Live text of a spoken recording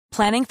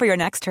Planning for your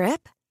next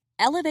trip?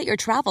 Elevate your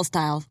travel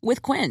style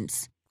with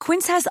Quince.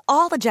 Quince has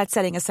all the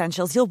jet-setting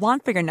essentials you'll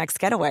want for your next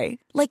getaway,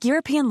 like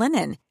European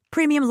linen,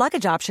 premium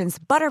luggage options,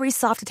 buttery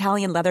soft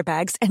Italian leather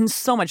bags, and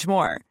so much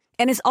more.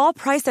 And is all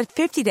priced at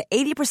 50 to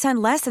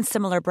 80% less than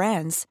similar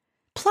brands.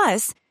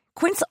 Plus,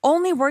 Quince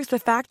only works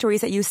with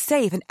factories that use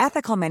safe and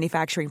ethical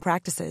manufacturing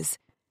practices.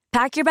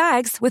 Pack your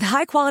bags with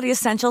high-quality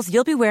essentials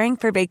you'll be wearing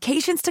for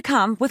vacations to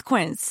come with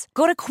Quince.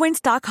 Go to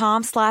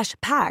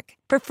quince.com/pack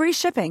for free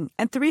shipping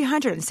and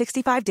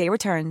 365-day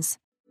returns.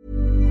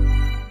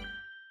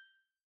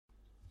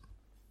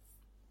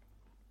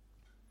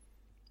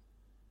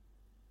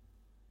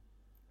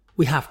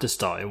 We have to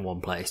start in one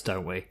place,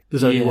 don't we?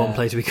 There's only one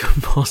place we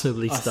can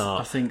possibly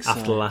start I think so.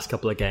 after the last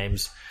couple of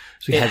games.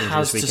 So we It head into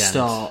has this to weekend.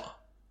 start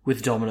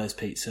with Domino's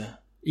Pizza.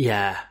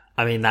 Yeah.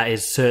 I mean, that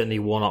is certainly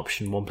one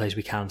option, one place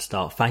we can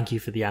start. Thank you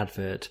for the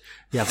advert.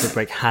 The advert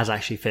break has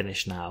actually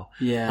finished now.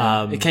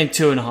 Yeah. It came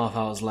 2.5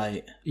 hours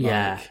late.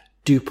 Yeah.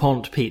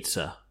 DuPont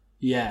Pizza.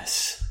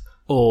 Yes.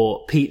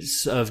 Or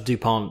Pizza of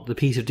DuPont, the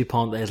piece of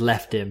DuPont that has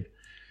left him.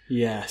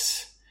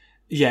 Yes.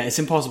 Yeah, it's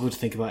impossible to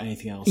think about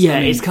anything else. Yeah,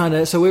 I mean, it's kind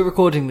of... So we're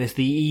recording this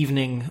the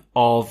evening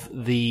of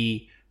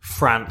the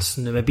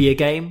France-Namibia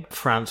game.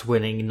 France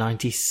winning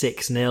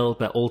 96-0,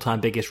 their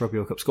all-time biggest Rugby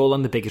World Cup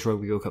scoreline, the biggest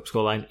Rugby World Cup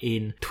scoreline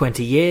in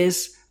 20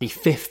 years, the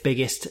fifth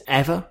biggest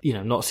ever. You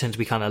know, not since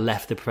we kind of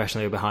left the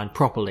professional league behind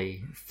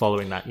properly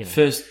following that, you know.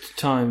 First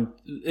time...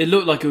 It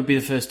looked like it would be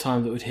the first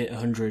time that would hit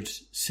 100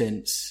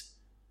 since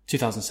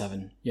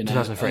 2007. You know?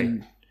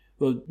 2003.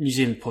 Well, New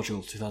Zealand,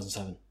 Portugal,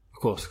 2007.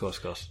 Of course.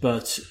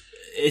 But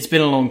it's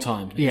been a long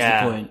time, is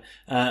Yeah. the point.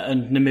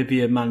 And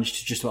Namibia managed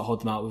to just about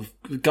hold them out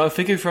with Go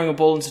Figure throwing a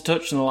ball into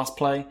touch in the last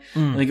play,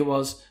 I think it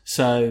was.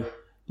 So,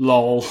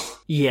 lol.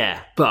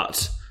 Yeah,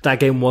 but that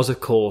game was, of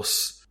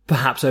course,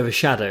 perhaps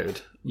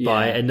overshadowed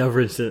by another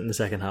incident in the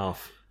second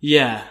half.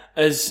 Yeah,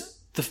 as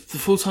the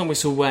full time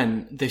whistle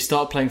went, they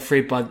started playing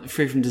Free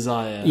From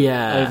Desire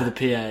over the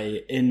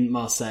PA in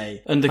Marseille.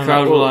 And the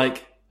crowd were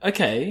like,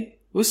 okay,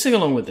 we'll sing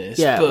along with this.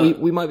 Yeah, but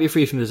we might be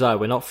free from desire.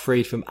 We're not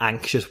freed from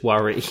anxious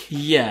worry.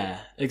 yeah,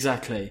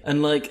 exactly.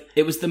 And like,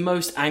 it was the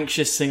most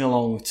anxious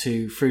sing-along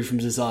to Free From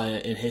Desire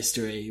in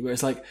history, where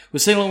it's like, we'll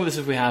sing along with this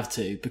if we have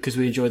to, because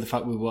we enjoy the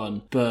fact we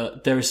won,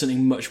 but there is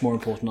something much more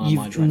important on our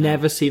minds right now. You've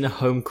never seen a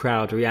home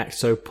crowd react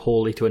so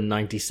poorly to a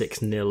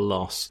 96-0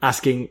 loss.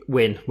 Asking,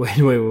 win.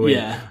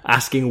 Yeah.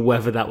 Asking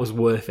whether that was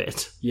worth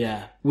it.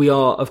 Yeah. We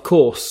are, of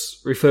course,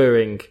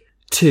 referring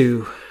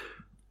to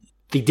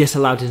the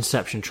disallowed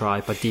interception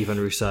try by Devon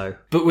Rousseau.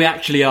 But we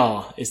actually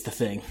are, is the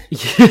thing.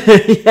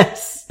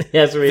 Yes, we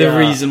are. The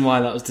reason why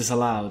that was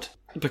disallowed.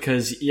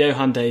 Because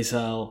Johan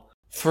Deysel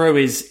threw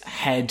his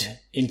head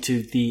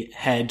into the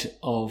head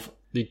of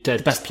the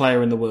best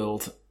player in the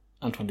world,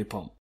 Antoine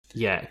Dupont.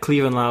 Yeah,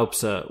 Cleveland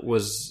Laubser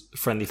was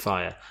friendly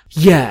fire.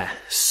 Yeah,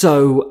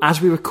 so as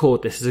we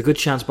record this, there's a good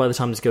chance by the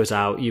time this goes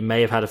out, you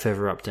may have had a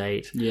further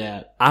update.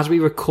 Yeah. As we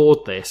record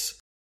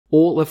this,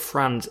 all of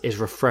France is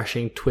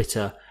refreshing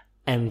Twitter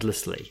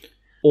endlessly.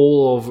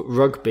 All of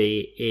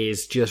rugby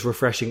is just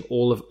refreshing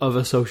all of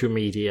other social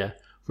media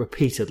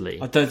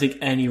repeatedly. I don't think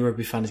any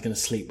rugby fan is going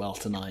to sleep well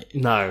tonight.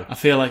 No. I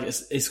feel like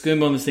it's going to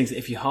be one of those things that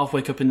if you half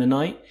wake up in the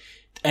night,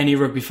 any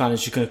rugby fan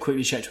is just going to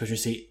quickly check Twitter and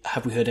see,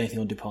 have we heard anything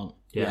on Dupont?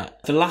 Yeah.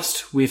 The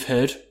last we've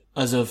heard,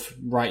 as of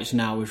right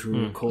now, as we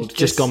record It's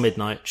just gone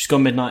midnight. Just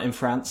gone midnight in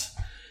France.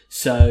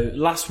 So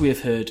last we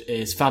have heard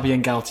is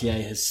Fabien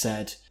Galtier has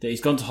said that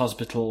he's gone to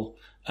hospital.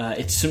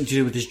 It's something to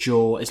do with his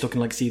jaw. It's looking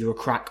like it's either a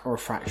crack or a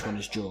fracture on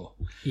his jaw.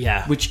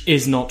 Yeah. Which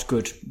is not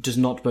good. Does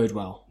not bode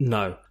well.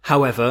 No.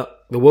 However,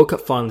 the World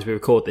Cup final as we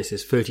record this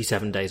is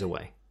 37 days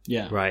away.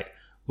 Yeah. Right.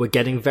 We're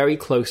getting very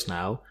close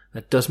now.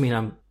 That does mean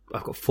I've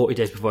got 40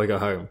 days before I go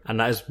home. And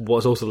that is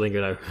what's also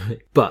lingering over me.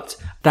 But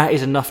that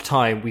is enough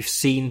time. We've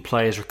seen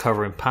players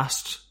recovering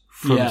past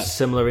from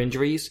similar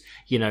injuries.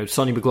 You know,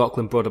 Sonny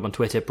McLaughlin brought up on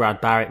Twitter,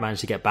 Brad Barrett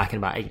managed to get back in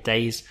about 8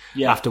 days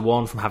after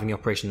one from having the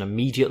operation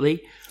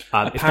immediately.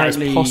 If that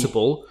is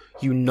possible,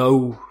 you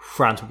know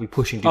France will be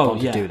pushing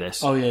Dupont to do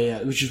this. Oh,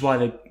 yeah. Which is why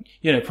they,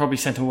 probably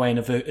sent him away in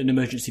an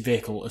emergency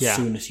vehicle as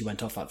soon as he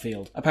went off that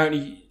field.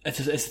 Apparently, it's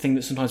a thing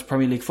that sometimes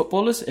Premier League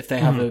footballers, if they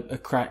have a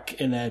crack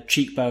in their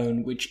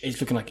cheekbone, which is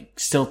looking like it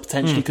still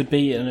potentially could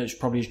be, and it's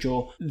probably his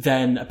jaw,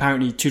 then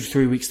apparently 2 to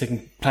 3 weeks they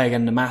can play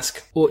again in a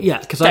mask. Well, yeah,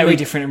 because very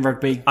different in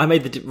rugby. I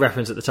made the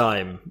reference at the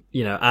time,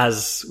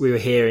 as we were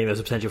hearing there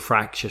was a potential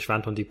fracture for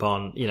Antoine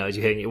Dupont, as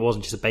you're hearing, it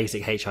wasn't just a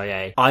basic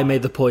HIA. I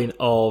made the point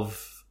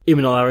of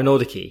Imanol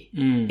Aronodiki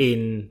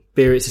in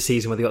Biarritz's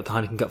season where they got the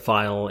Heineken Cup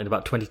final in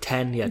about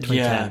 2010. Yeah, 2010.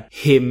 Yeah.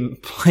 Him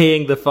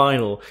playing the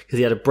final because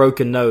he had a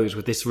broken nose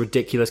with this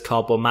ridiculous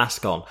cardboard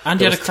mask on. And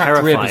he had a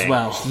cracked rib as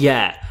well.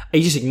 Yeah.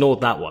 He just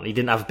ignored that one. He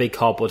didn't have a big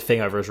cardboard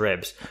thing over his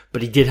ribs,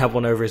 but he did have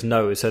one over his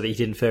nose so that he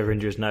didn't further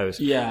injure his nose.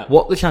 Yeah.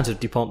 What the chance of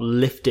Dupont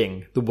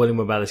lifting the William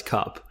Webb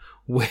Cup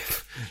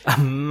with a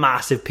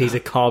massive piece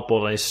of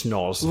cardboard on his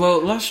schnoz?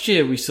 Well, last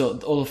year we saw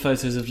all the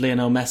photos of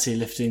Lionel Messi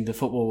lifting the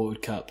Football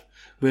World Cup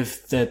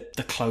with the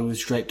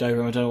clothes draped over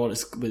him. I don't know what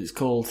it's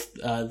called,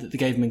 that they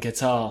gave him in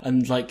Qatar.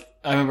 And,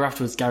 I remember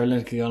afterwards Gary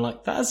Lineker going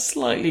like, that has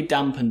slightly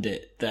dampened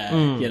it there,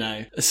 you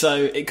know. So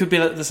it could be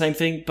like the same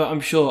thing, but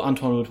I'm sure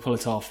Antoine would pull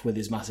it off with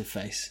his massive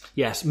face.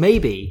 Yes,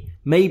 maybe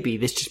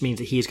this just means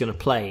that he's going to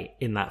play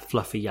in that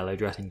fluffy yellow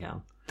dressing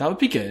gown. That would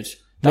be good.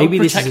 Maybe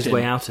this is his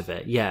way out of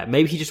it. Yeah,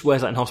 maybe he just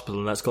wears that in hospital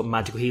and that's got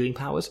magical healing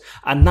powers.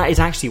 And that is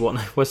actually what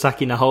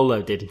Wasaki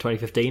Naholo did in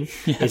 2015,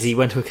 is he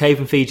went to a cave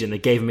in Fiji and they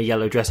gave him a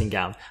yellow dressing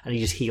gown and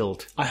he just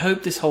healed. I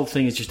hope this whole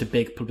thing is just a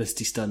big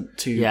publicity stunt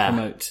to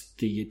promote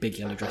the big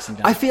yellow dressing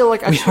gown. I feel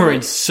like we are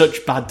in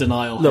such bad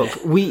denial. Look,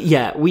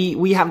 here.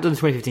 we haven't done the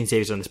 2015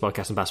 series on this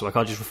podcast in past, so I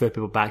can't just refer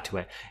people back to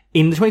it.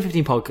 In the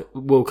 2015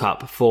 World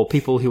Cup, for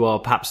people who are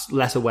perhaps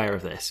less aware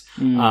of this,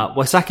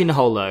 Wasaki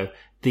Naholo,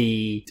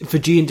 the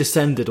Fijian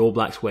descended All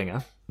Blacks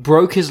winger,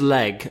 broke his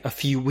leg a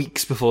few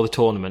weeks before the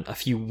tournament,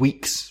 having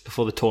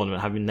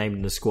been named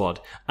in the squad.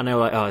 And they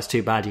were like, oh, it's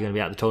too bad, you're going to be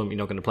out of the tournament,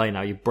 you're not going to play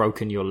now, you've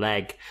broken your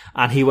leg.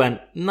 And he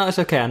went, no, it's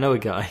okay, I know a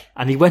guy.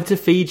 And he went to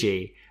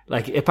Fiji.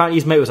 Like, apparently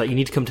his mate was like, you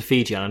need to come to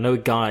Fiji, and I know a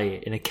guy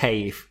in a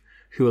cave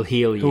who will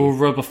heal you. Who will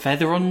rub a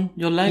feather on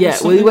your leg? Yeah,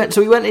 well, he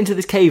went into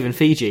this cave in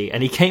Fiji,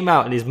 and he came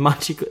out, and his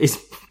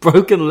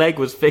broken leg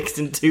was fixed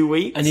in 2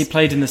 weeks. And he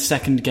played in the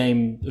second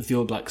game of the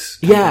All Blacks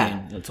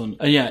campaign.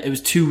 Yeah. It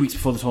was 2 weeks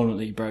before the tournament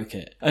that he broke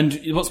it. And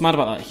what's mad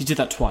about that, he did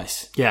that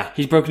twice. Yeah.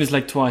 He's broken his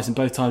leg twice, and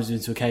both times he's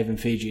into a cave in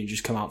Fiji and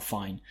just come out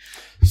fine.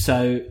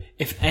 So,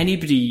 if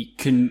anybody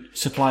can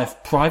supply a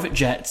private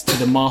jet to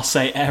the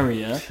Marseille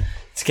area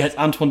to get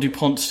Antoine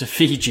Dupont to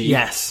Fiji.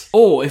 Yes.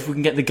 Or if we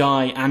can get the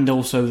guy and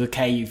also the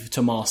cave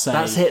to Marseille.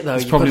 That's it, though.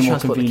 It's You've probably got to more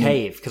transport convenient. the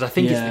cave, because I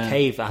think it's the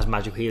cave that has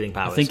magical healing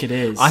powers. I think it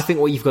is. I think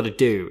what you've got to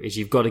do is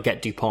you've got to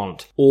get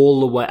Dupont all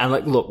the way. And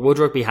look, World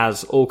Rugby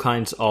has all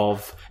kinds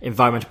of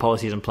environmental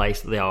policies in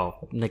place that they are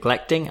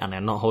neglecting and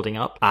they're not holding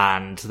up.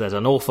 And there's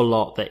an awful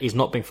lot that is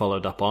not being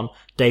followed up on.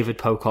 David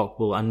Pocock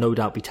will, and no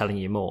doubt, be telling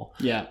you more.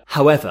 Yeah.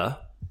 However,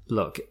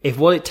 look, if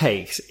what it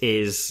takes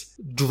is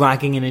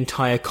dragging an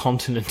entire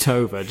continent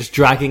over, just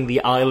dragging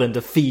the island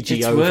of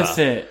Fiji over. It's worth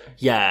it.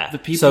 Yeah. The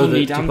people so that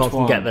need people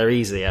Antoine. can get there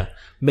easier.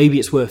 Maybe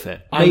it's worth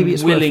it. Maybe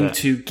it's willing worth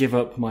it. to give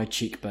up my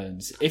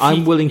cheekbones.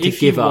 I'm willing to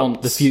give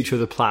up the future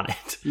of the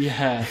planet.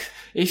 Yeah.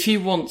 If he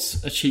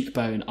wants a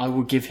cheekbone, I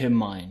will give him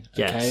mine.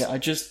 Okay?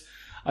 Yes.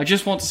 I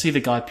just want to see the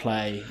guy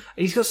play.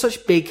 He's got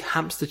such big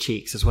hamster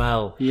cheeks as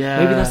well. Yeah.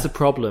 Maybe that's the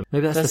problem.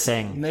 Maybe that's the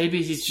thing.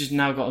 Maybe he's just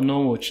now got a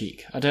normal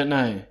cheek. I don't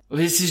know.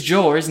 It's his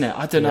jaw, isn't it?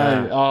 I don't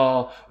know.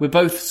 Oh, we're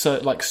both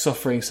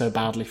suffering so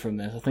badly from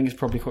this. I think it's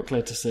probably quite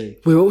clear to see.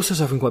 We're also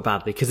suffering quite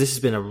badly because this has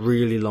been a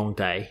really long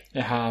day.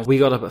 It has. We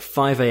got up at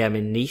 5 a.m.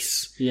 in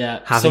Nice. Yeah.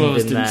 Having some of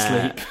us been didn't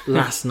there sleep.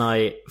 last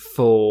night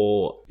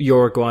for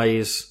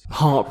Uruguay's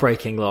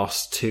heartbreaking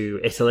loss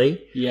to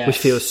Italy. Yes. Which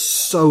feels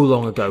so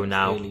long ago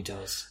now. It really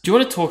does. Do you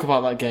want to talk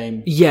about that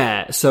game?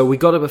 Yeah, so we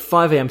got up at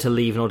 5 a.m. to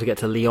leave in order to get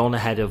to Lyon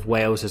ahead of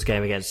Wales'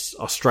 game against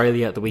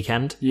Australia at the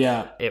weekend.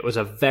 Yeah. It was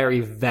a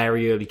very,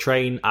 very early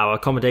train. Our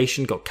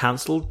accommodation got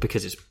cancelled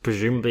because it's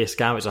presumably a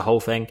scam. It's a whole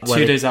thing.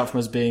 2 days out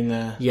from us being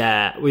there.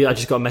 Yeah, I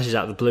just got a message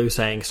out of the blue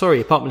saying, sorry,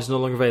 apartment is no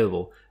longer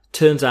available.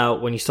 Turns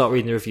out when you start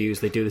reading the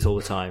reviews, they do this all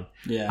the time.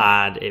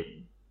 Yeah. And it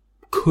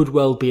could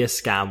well be a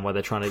scam where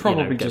they're trying to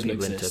Probably get doesn't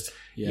people exist.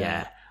 into.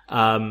 Yeah.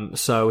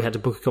 So we had to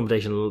book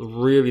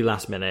accommodation really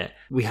last minute.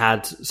 We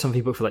had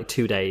something booked for like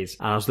 2 days,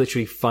 and I was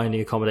literally finding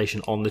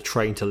accommodation on the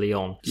train to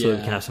Lyon so that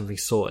we can have something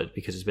sorted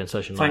because it's been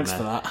such a nightmare. Thanks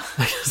for that.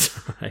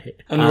 That's right.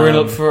 And we're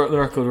in, for the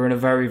record, we're in a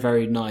very,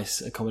 very nice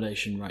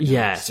accommodation right now.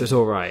 Yeah, so it's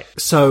all right.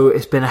 So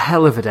it's been a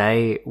hell of a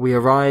day. We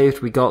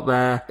arrived, we got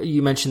there.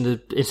 You mentioned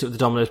the incident with the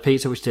Domino's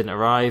pizza, which didn't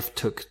arrive.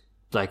 Took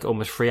like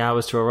almost 3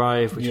 hours to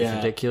arrive, which was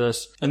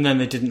ridiculous. And then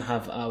they didn't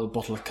have our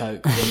bottle of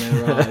Coke when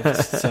they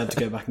arrived, so I had to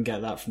go back and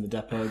get that from the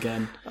depot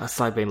again. That's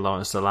like being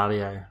Lawrence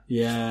Deladio.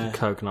 Yeah. The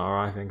Coke not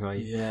arriving, right?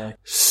 Yeah.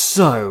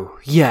 So,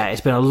 yeah, it's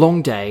been a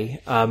long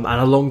day, and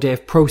a long day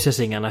of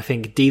processing and I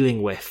think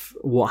dealing with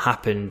what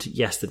happened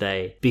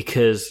yesterday.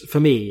 Because for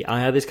me,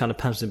 I had this kind of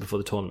penciled in before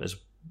the tournament as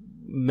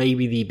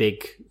maybe the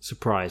big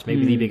surprise,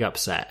 maybe the big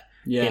upset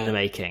in the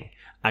making.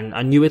 And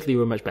I knew Italy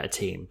were a much better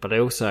team, but I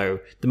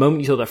also, the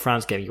moment you saw that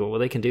France game, you go, well,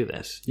 they can do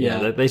this. Yeah.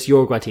 You know, this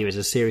Uruguay team is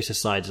as serious a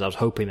side as I was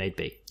hoping they'd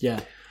be.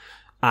 Yeah.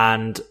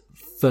 And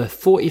for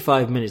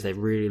 45 minutes, they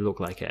really looked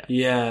like it.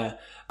 Yeah.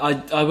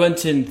 I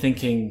went in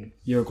thinking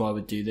Uruguay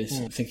would do this,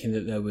 thinking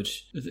that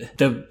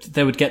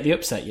they would get the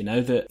upset, you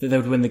know, that they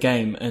would win the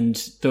game. And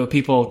there were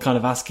people kind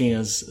of asking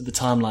us at the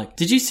time, like,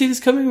 did you see this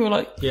coming? We were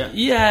like,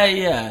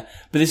 yeah.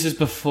 But this is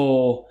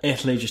before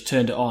Italy just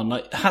turned it on.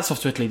 Like, hats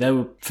off to Italy. They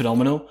were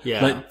phenomenal.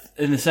 Yeah. Like,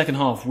 in the second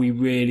half, we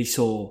really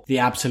saw the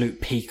absolute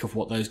peak of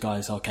what those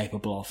guys are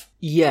capable of.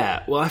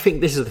 Yeah, well, I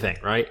think this is the thing,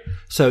 right?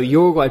 So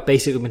Uruguay had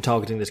basically been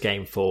targeting this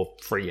game for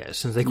 3 years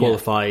since they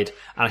qualified.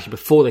 And actually,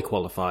 before they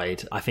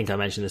qualified, I think I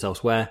mentioned this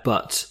elsewhere,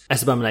 but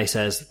Esteban Manet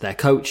says their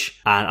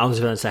coach and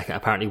Andres Villaseca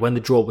apparently, when the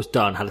draw was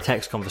done, had a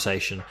text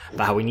conversation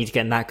about how we need to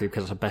get in that group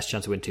because it's our best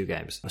chance to win 2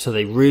 games. So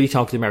they really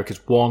targeted the Americans,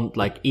 one,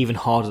 like even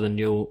harder than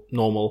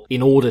normal,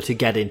 in order to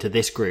get into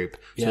this group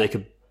so they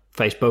could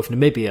face both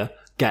Namibia,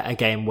 get a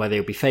game where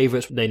they'll be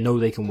favourites. They know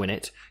they can win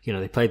it. You know,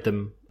 they played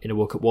them in a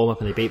World Cup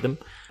warm-up and they beat them.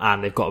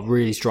 And they've got a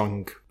really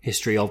strong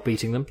history of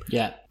beating them.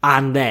 Yeah.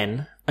 And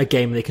then a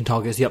game they can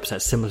target as the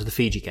upset, similar to the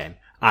Fiji game.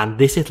 And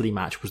this Italy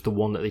match was the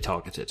one that they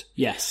targeted.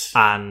 Yes.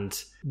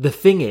 And the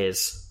thing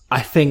is,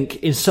 I think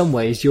in some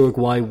ways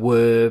Uruguay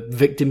were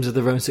victims of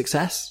their own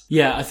success.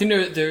 Yeah, I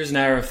think there is an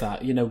error of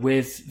that,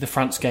 with the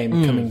France game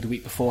coming the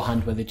week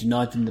beforehand where they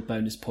denied them the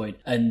bonus point.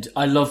 And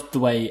I loved the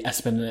way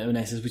Esteban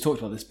says, we talked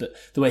about this, but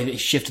the way that he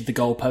shifted the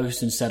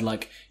goalpost and said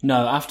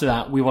no, after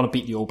that we want to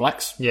beat the All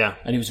Blacks. Yeah.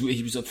 And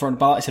he was up front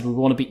about it. He said, we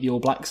want to beat the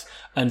All Blacks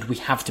and we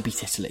have to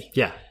beat Italy.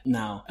 Yeah.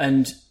 Now.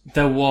 And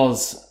there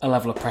was a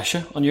level of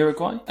pressure on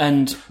Uruguay.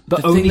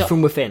 But only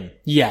from within.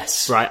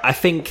 Yes. Right. I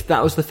think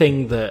that was the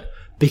thing that,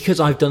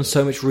 because I've done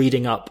so much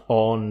reading up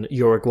on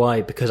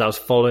Uruguay, because I was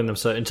following them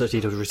in such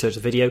detail to research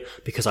the video,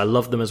 because I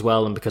love them as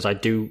well, and because I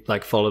do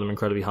follow them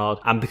incredibly hard,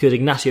 and because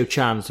Ignacio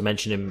Chan, to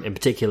mention him in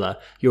particular,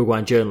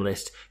 Uruguayan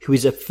journalist, who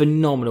is a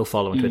phenomenal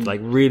follower on Twitter,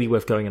 really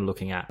worth going and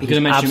looking at. We're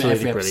going to mention him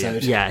every brilliant.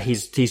 episode. Yeah,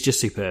 he's just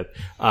superb.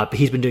 But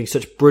he's been doing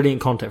such brilliant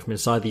content from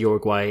inside the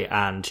Uruguay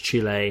and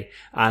Chile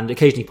and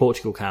occasionally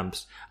Portugal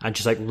camps, and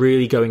just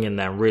really going in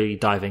there and really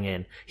diving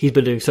in. He's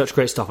been doing such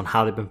great stuff on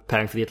how they've been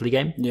preparing for the Italy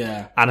game.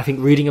 Yeah. And I think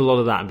reading a lot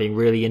of that and being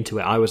really into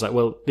it, I was like,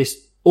 well, this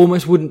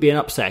almost wouldn't be an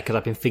upset because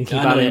I've been thinking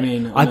about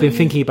it. I've been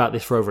thinking about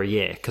this for over a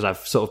year because I've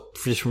sort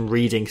of, just from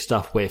reading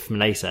stuff with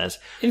Menezes.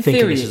 In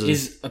theory, it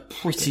is a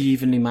pretty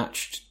evenly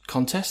matched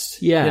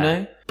contest.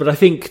 Yeah. But I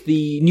think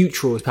the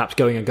neutral is perhaps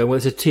going, well,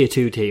 it's a tier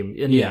 2 team.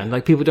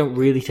 And, people don't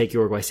really take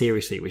Uruguay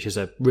seriously, which is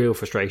a real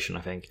frustration,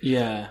 I think.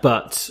 Yeah.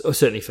 But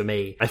certainly for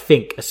me, I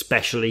think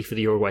especially for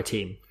the Uruguay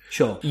team.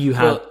 Sure. You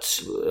had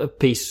a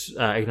piece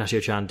Ignacio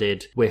Chan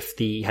did with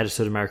the head of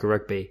South America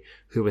Rugby,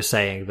 who was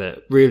saying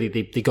that really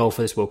the goal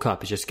for this World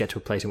Cup is just to get to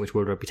a place in which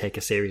World Rugby take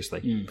us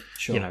seriously.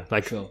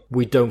 Sure.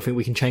 We don't think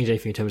we can change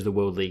anything in terms of the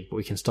World League, but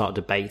we can start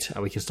debate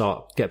and we can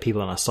start get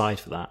people on our side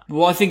for that.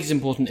 What I think is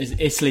important is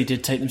Italy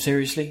did take them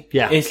seriously.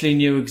 Yeah. Italy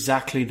knew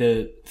exactly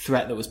the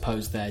threat that was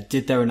posed there,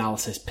 did their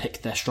analysis,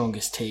 picked their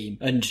strongest team,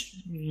 and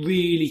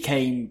really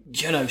came,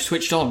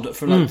 switched on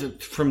from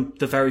from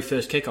the very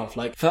first kickoff.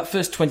 For that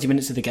first 20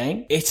 minutes of the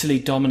game, Italy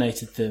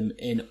dominated them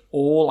in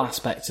all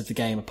aspects of the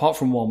game, apart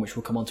from one, which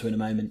we'll come on to in a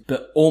moment.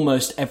 But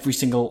almost every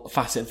single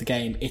facet of the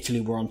game,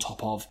 Italy were on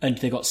top of, and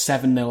they got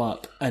 7-0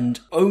 up, and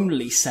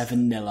only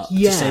 7-0 up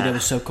to say they were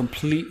so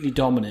completely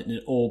dominant in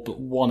all but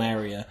one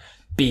area,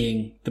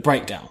 being the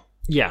breakdown.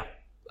 Yeah.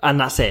 And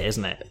that's it,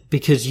 isn't it?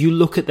 Because you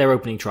look at their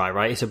opening try,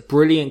 right? It's a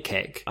brilliant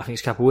kick. I think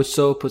it's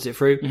Capowoodsall puts it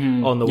through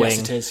on the wing. Yes,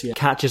 it is, yeah.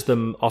 Catches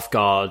them off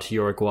guard,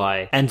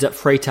 Uruguay. Ends up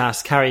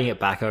Freitas carrying it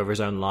back over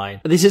his own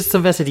line. This is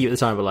something I said to you at the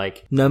time,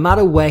 but no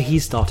matter where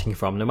he's starting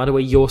from, no matter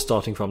where you're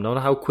starting from, no matter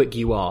how quick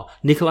you are,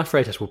 Nicolai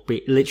Freitas will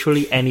beat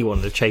literally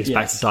anyone to chase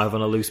back to dive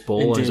on a loose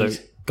ball on his own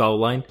goal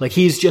line.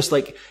 He's just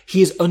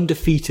he is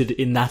undefeated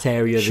in that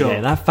area of the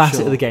game. That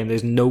facet of the game,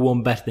 there's no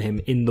one better than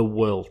him in the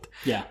world.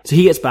 Yeah. So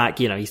he gets back,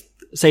 he's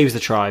saves the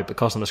try, but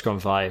costs on the scrum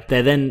 5.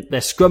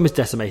 Their scrum is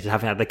decimated,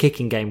 having had the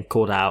kicking game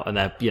called out and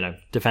their,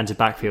 defensive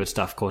backfield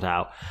stuff called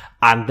out.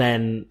 And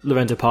then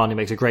Lorenzo Parni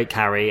makes a great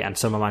carry and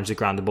someone manages to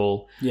ground the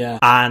ball. Yeah.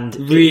 And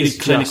really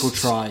clinical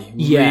try.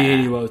 Yeah.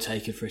 Really well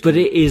taken for it. But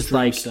it is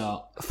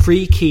start.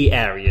 3 key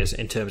areas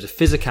in terms of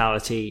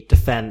physicality,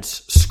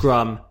 defense,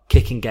 scrum,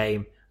 kicking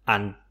game,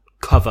 and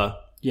cover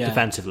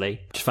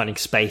defensively. Just finding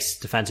space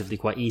defensively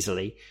quite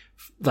easily.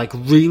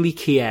 Really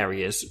key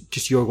areas,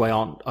 just Uruguay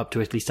aren't up to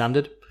Italy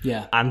standard.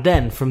 Yeah. And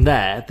then from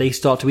there, they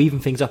start to even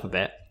things up a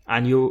bit,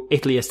 and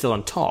Italy is still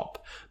on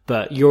top,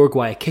 but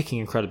Uruguay are kicking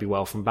incredibly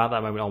well from about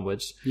that moment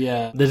onwards.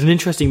 Yeah. There's an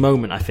interesting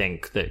moment, I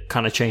think, that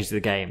kind of changes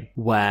the game,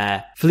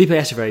 where Felipe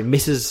Echeverri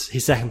misses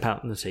his second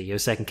penalty,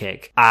 his second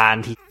kick,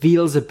 and he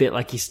feels a bit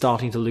like he's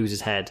starting to lose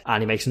his head,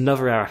 and he makes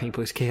another error. I think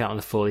he puts his kick out on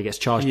the floor, he gets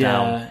charged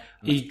down.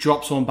 He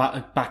drops one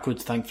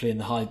backwards, thankfully, in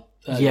the high...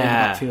 in the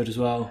backfield as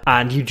well.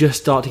 And you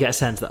just start to get a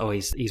sense that,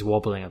 he's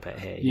wobbling a bit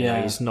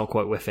here. He's not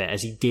quite with it,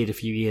 as he did a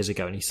few years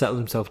ago, and he settled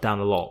himself down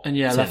a lot. And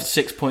left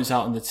 6 points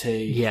out on the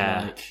tee.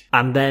 Yeah.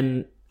 And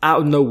then,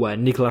 out of nowhere,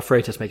 Nicolai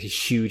Freitas makes a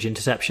huge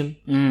interception,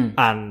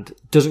 and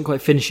doesn't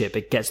quite finish it,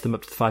 but gets them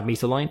up to the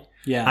 5-metre line.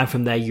 Yeah. And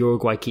from there,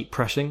 Uruguay keep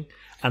pressing.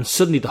 And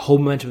suddenly, the whole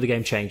momentum of the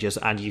game changes,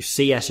 and you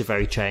see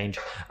Echeverri change,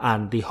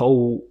 and the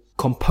whole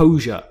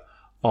composure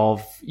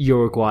of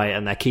Uruguay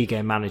and their key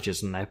game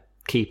managers and their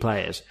key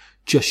players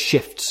just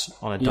shifts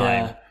on a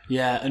dime.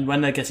 Yeah, and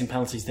when they're getting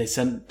penalties, they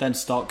then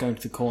start going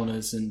to the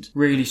corners and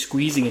really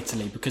squeezing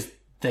Italy because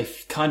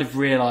they've kind of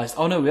realised,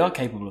 oh no, we are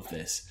capable of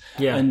this.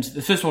 Yeah. And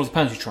the first one was a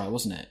penalty try,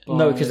 wasn't it?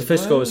 No, because the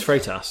first goal was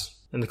Freitas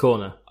in the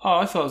corner. Oh,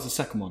 I thought it was the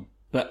second one.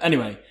 But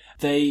anyway,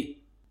 they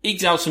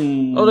eked out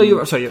some... Oh no, you're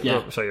right. Sorry, you're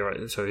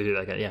right. Sorry, you do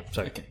that again. Yeah,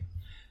 sorry. Okay.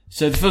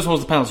 So the first one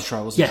was the penalty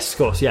try, wasn't it? Yes, of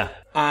course, yeah.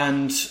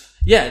 And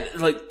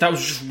that was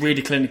just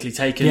really clinically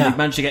taken. They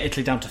managed to get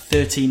Italy down to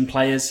 13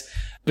 players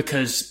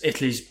because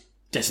Italy's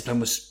discipline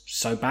was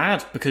so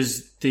bad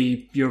because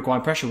the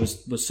Uruguayan pressure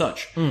was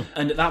such.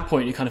 And at that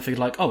point, you kind of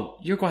figured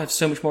Uruguay have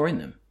so much more in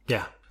them.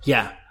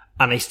 Yeah.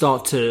 And they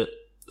start to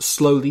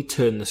slowly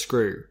turn the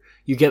screw.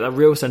 you get a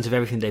real sense of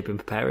everything they've been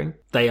preparing.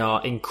 They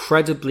are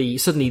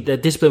suddenly their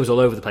discipline was all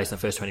over the place in the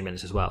first 20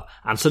 minutes as well.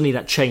 And suddenly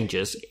that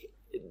changes.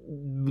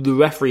 The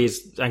referee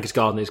Angus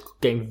Gardner is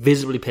getting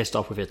visibly pissed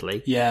off with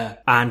Italy. Yeah.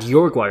 And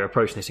Uruguay are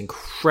approaching this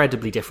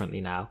incredibly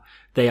differently now.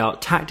 They are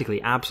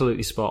tactically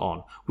absolutely spot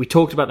on. We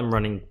talked about them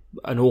running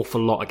an awful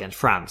lot against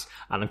France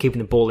and them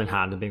keeping the ball in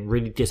hand and being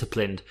really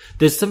disciplined.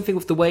 There's something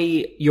with the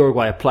way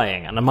Uruguay are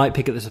playing, and I might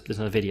pick this up in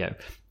a video,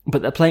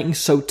 but they're playing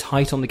so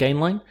tight on the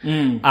game line.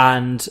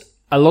 And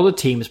a lot of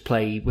teams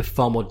play with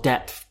far more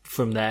depth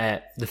from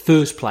the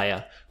first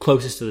player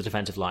closest to the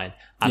defensive line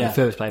and the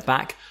first player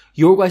back.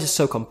 Uruguay's is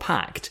so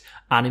compact,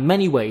 and in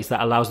many ways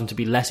that allows them to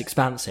be less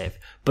expansive,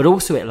 but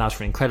also it allows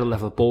for an incredible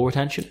level of ball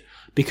retention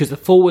because the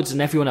forwards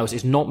and everyone else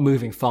is not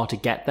moving far to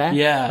get there.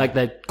 Yeah. Like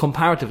they're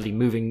comparatively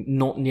moving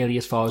not nearly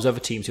as far as other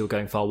teams who are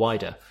going far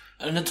wider.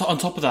 And on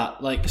top of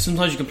that, like,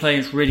 sometimes you can play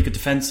against really good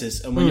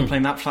defences, and when you're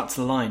playing that flat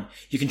to the line,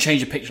 you can change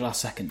your picture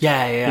last second.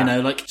 Yeah. You know,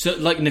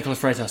 like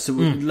Nicolas Freitas, so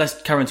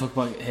let's carry on talking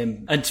about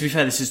him. And to be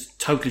fair, this is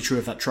totally true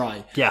of that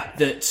try. Yeah.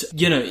 That,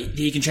 you know,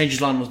 he can change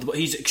his line, but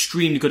he's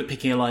extremely good at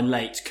picking a line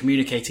late,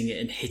 communicating it,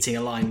 and hitting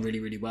a line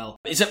really, really well.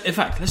 In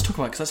fact, let's talk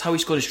about it, because that's how he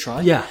scored his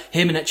try. Yeah.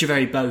 Him and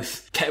Echeverri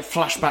both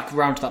flashed back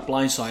around to that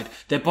blind side.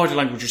 Their body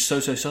language is so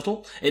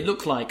subtle. It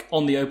looked like,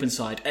 on the open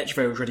side,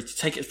 Echeverri was ready to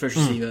take it first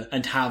receiver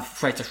and have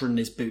Freitas run in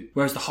his boot.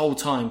 Whereas the whole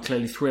time,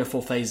 clearly 3 or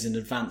 4 phases in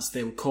advance,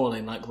 they were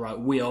calling like, right,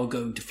 we are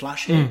going to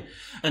flash here.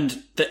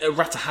 And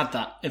Rata had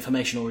that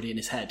information already in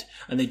his head,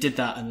 and they did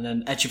that, and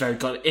then Echeverri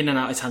got it in and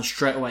out his hand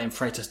straight away, and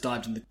Freitas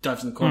dives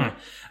in the corner.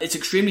 It's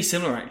extremely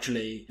similar,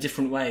 actually,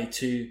 different way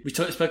to, we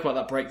spoke about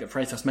that break that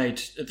Freitas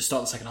made at the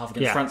start of the second half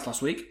against France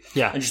last week,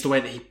 and just the way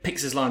that he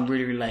picks his line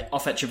really, really late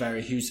off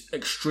Echeverri, who's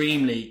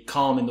extremely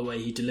calm in the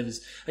way he delivers.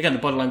 Again, the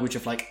body language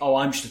of like, oh,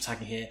 I'm just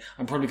attacking here,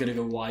 I'm probably going to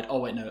go wide, oh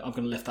wait, no, I'm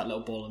going to lift that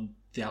little ball and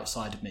the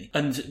outside of me.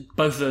 And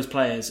both of those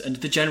players and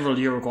the general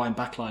Uruguayan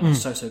backline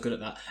are so good at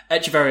that.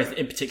 Echeverri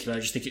in particular,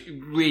 I just think it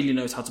really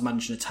knows how to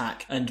manage an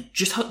attack and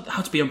just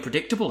how to be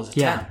unpredictable as a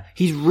 10.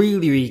 He's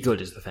really, really good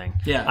is the thing.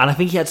 Yeah. And I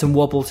think he had some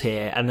wobbles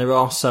here, and there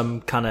are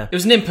some kind of... It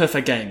was an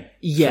imperfect game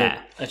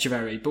for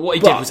Echeverri, but what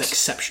he did was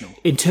exceptional.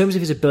 In terms of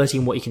his ability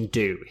and what he can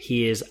do,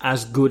 he is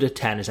as good a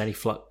 10 as any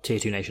Tier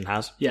 2 nation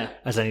has. Yeah.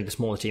 As any of the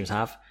smaller teams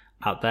have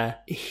out there.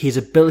 His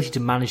ability to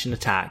manage an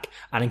attack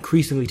and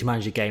increasingly to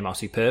manage a game are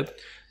superb.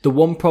 The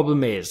one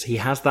problem is he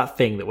has that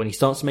thing that when he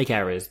starts to make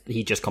errors,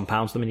 he just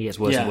compounds them and he gets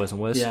worse and worse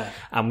and worse. Yeah.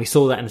 And we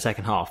saw that in the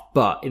second half.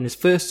 But in this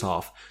first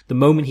half, the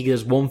moment he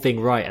does one thing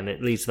right and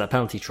it leads to that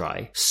penalty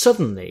try,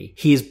 suddenly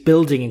he is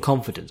building in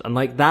confidence. And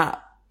like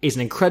that is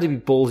an incredibly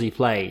ballsy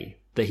play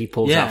that he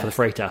pulls out for the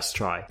Freitas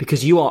try.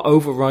 Because you are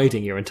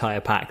overriding your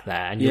entire pack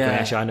there and you're going,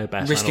 actually, I know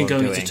best. Risking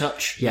going into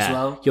touch as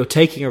well. You're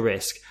taking a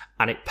risk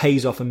and it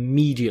pays off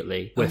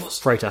immediately with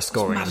Freitas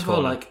scoring. As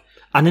well, like,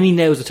 and then he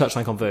nails the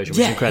touchline conversion,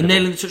 which is incredible.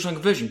 Nailing the touchline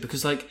conversion,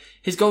 because like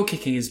his goal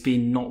kicking has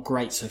been not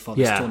great so far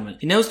this tournament.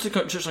 He nails the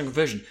touchline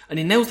conversion, and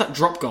he nails that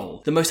drop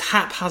goal, the most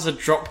haphazard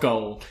drop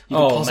goal you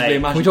could possibly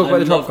imagine. Can we talk about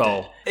the drop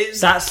goal?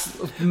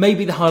 That's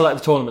maybe the highlight of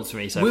the tournament for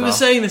me so far. We were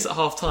saying this at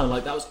half time,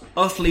 like that was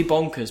utterly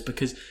bonkers,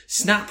 because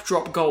snap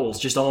drop goals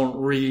just aren't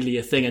really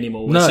a thing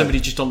anymore. When somebody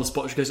just on the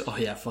spot just goes, oh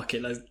yeah, fuck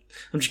it,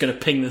 I'm just going to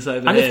ping this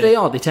over and here. If they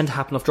are, they tend to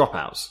happen off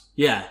dropouts.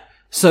 Yeah.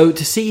 So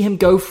to see him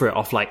go for it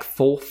off like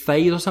 4th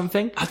phase or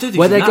something, I don't think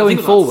where they're going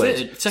forward,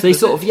 third, so they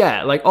sort of,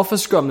 like off a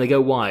scrum, they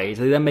go wide,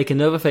 they then make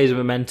another phase of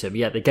momentum,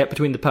 they get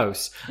between the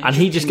posts, and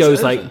he just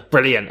goes like,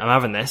 brilliant, I'm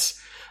having this.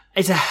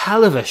 It's a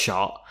hell of a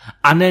shot.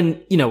 And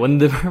then, when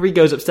the referee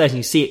goes upstairs and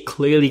you see it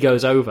clearly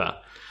goes over.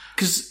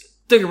 Because,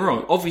 don't get me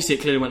wrong, obviously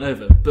it clearly went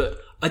over, but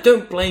I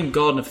don't blame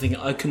Gardner for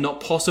thinking, I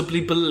cannot possibly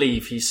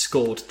believe he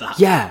scored that.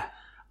 Yeah.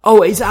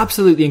 Oh, it's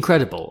absolutely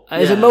incredible.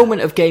 It's a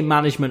moment of game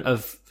management,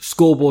 of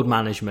scoreboard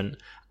management,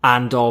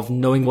 and of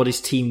knowing what his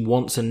team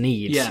wants and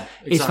needs. Yeah,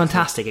 exactly. It's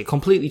fantastic. It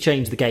completely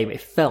changed the game. It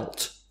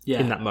felt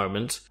in that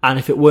moment. And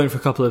if it weren't for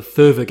a couple of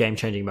further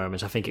game-changing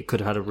moments, I think it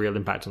could have had a real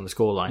impact on the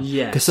scoreline.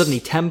 Yes. Because suddenly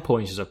 10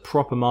 points is a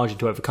proper margin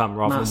to overcome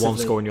rather than one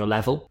score in your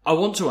level. I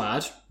want to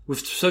add, we've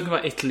spoken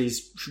about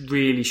Italy's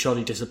really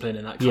shoddy discipline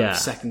in that kind of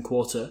second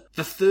quarter.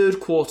 The third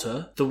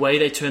quarter, the way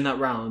they turned that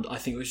round, I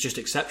think was just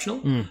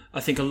exceptional. I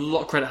think a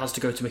lot of credit has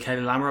to go to Michele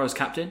Lamro as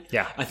captain.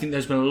 Yeah. I think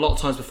there's been a lot of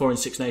times before in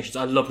Six Nations,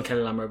 I love Michele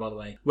Lamro, by the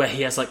way, where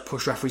he has like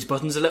pushed referees'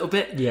 buttons a little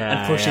bit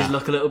and pushed his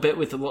luck a little bit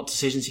with what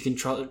decisions he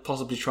can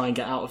possibly try and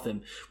get out of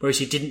them. Whereas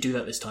he didn't do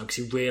that this time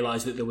because he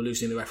realised that they were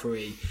losing the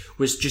referee,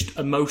 was just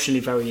emotionally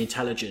very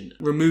intelligent,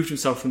 removed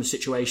himself from the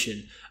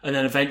situation, and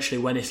then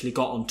eventually when Italy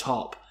got on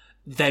top,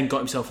 then got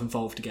himself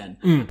involved again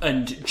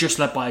and just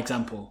led by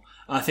example.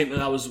 I think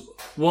that was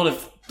one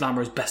of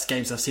Lamero's best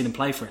games I've seen him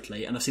play for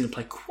Italy, and I've seen him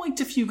play quite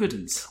a few good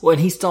ones. Well,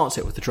 and he starts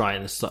it with the try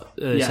in the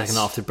second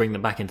half to bring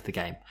them back into the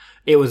game.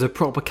 It was a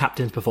proper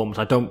captain's performance.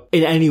 I don't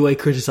in any way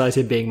criticise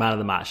him being man of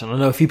the match. And I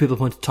know a few people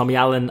pointed to Tommy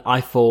Allen.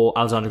 I thought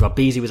Alessandro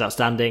Garbisi was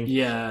outstanding.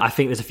 Yeah. I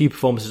think there's a few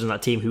performances in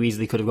that team who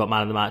easily could have got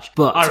man of the match.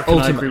 But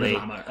ultimately,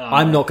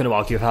 I'm not going to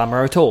argue with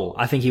Lamero at all.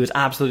 I think he was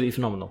absolutely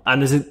phenomenal.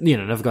 And there's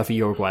another guy for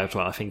Uruguay as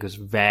well, I think was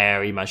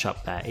very much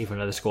up there, even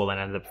though the scoreline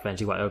ended up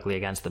eventually quite ugly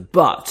against them.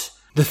 But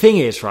the thing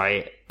is,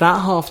 right,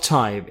 that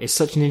half-time is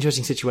such an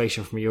interesting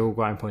situation from a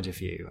Uruguayan point of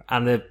view.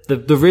 And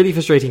the really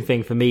frustrating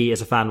thing for me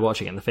as a fan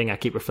watching it, and the thing I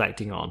keep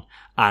reflecting on,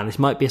 and this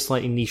might be a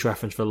slightly niche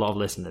reference for a lot of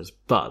listeners,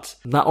 but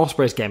that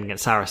Ospreys game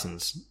against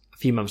Saracens a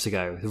few months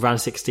ago, the round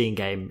 16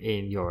 game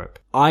in Europe,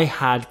 I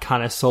had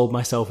kind of sold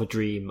myself a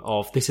dream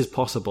of this is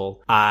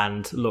possible,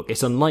 and look,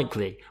 it's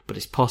unlikely, but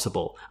it's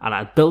possible. And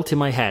I built in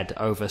my head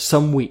over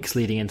some weeks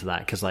leading into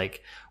that, because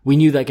we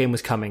knew that game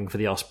was coming for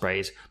the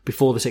Ospreys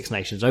before the Six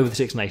Nations. Over the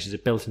Six Nations,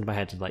 it built into my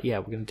head, yeah,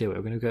 we're going to do it.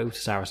 We're going to go to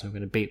Saracen, we're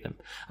going to beat them.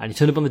 And you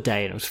turned up on the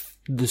day, and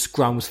this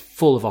ground was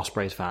full of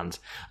Ospreys fans.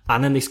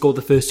 And then they scored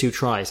the first 2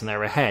 tries, and they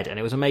were ahead, and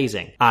it was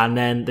amazing. And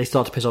then they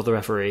start to piss off the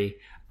referee,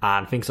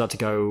 and things start to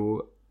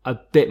go a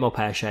bit more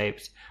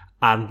pear-shaped.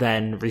 And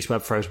then Reece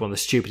Webb throws one of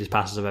the stupidest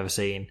passes I've ever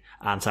seen,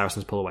 and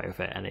Saracens pull away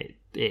with it, and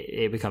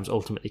it becomes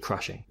ultimately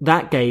crushing.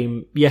 That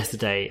game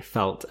yesterday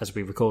felt, as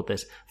we record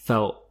this,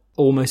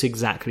 almost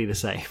exactly the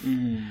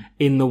same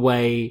in the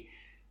way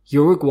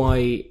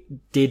Uruguay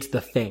did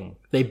the thing.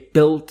 They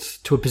built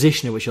to a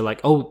position in which you're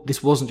like, oh,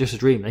 this wasn't just a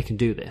dream. They can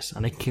do this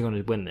and they can keep on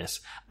to win this.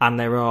 And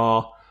there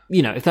are,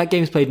 if that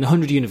game's played in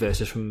 100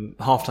 universes from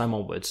halftime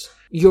onwards,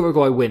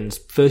 Uruguay wins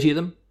 30 of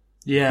them.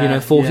 Yeah.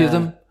 40 of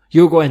them.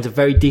 Uruguay has a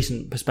very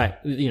decent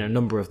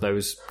number of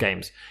those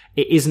games.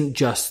 It isn't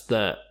just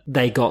that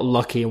they got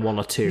lucky in 1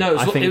 or 2. No,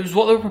 it was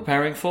what they were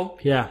preparing for.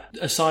 Yeah.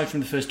 Aside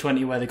from the first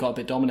 20 where they got a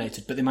bit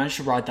dominated, but they managed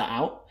to ride that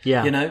out.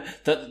 Yeah.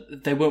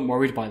 That they weren't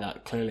worried by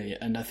that, clearly.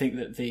 And I think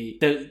that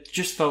they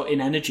just felt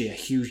in energy a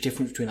huge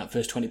difference between that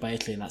first 20 by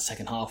Italy and that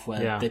second half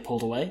where they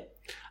pulled away.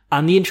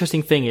 And the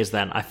interesting thing is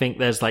then, I think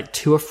there's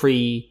 2 or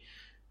 3,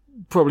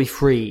 probably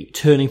 3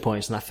 turning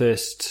points in that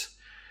first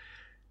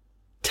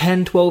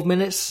 10, 12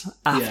 minutes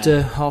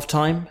after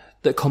half-time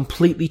that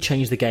completely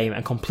changed the game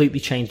and completely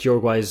changed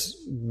Uruguay's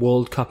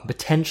World Cup and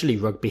potentially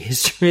rugby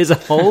history as a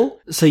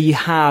whole. So you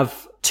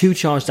have 2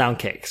 charge down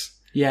kicks.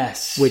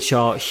 Yes. Which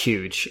are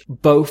huge.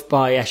 Both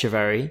by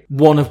Echeverri,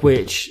 one of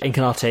which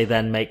Incanate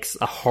then makes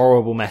a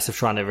horrible mess of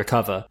trying to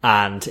recover,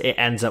 and it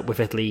ends up with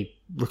Italy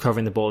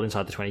recovering the ball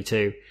inside the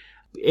 22.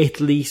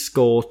 Italy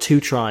score 2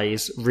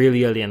 tries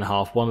really early in the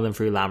half, one of them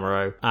through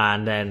Lamero,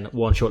 and then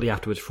one shortly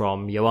afterwards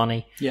from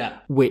Ioane. Yeah.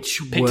 Which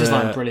picked his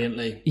line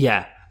brilliantly.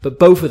 Yeah. But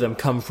both of them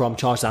come from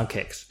charge down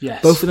kicks.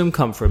 Yes. Both of them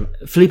come from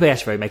Felipe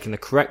Echeverri making the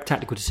correct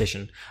tactical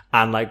decision,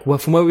 and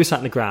from where we were sat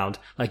in the ground,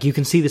 you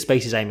can see the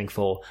space he's aiming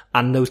for,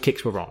 and those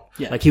kicks were wrong.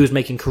 Yeah. He was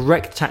making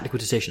correct tactical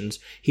decisions,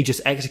 he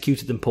just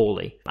executed them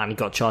poorly, and he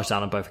got charged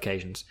down on both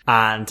occasions.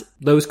 And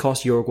those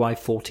cost Uruguay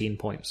 14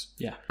 points.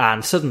 Yeah.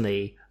 And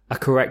suddenly, a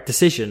correct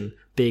decision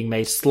being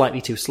made slightly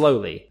too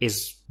slowly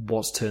is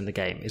what's turned the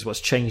game, is what's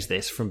changed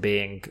this from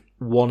being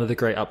one of the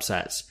great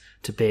upsets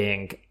to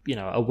being,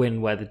 a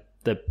win where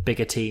the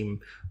bigger team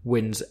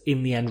wins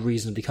in the end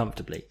reasonably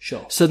comfortably.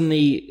 Sure.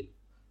 Suddenly,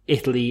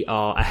 Italy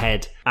are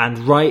ahead, and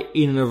right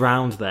in and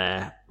around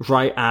there,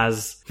 right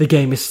as the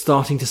game is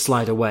starting to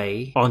slide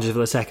away, Andres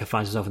Villaseca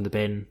finds himself in the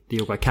bin, the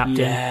Uruguay captain.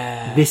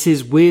 Yeah. This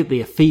is weirdly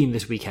a theme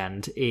this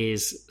weekend,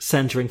 is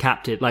centre and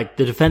captain,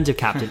 the defensive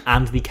captain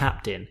and the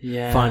captain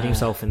finding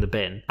himself in the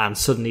bin, and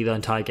suddenly the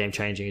entire game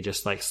changing and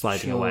just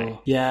sliding away.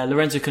 Yeah,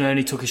 Lorenzo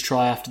Canoni took his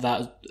try after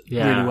that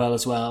really well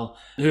as well,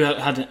 who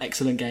had an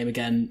excellent game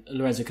again.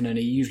 Lorenzo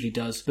Canoni usually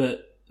does,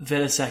 but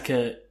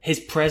Villaseca, his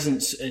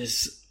presence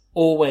is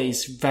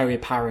always very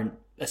apparent,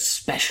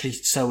 especially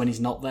so when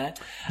he's not there.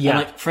 Yeah.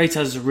 And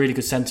Freitas is a really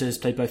good centre, has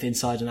played both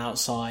inside and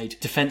outside,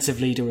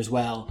 defensive leader as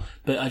well,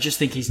 but I just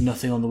think he's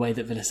nothing on the way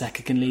that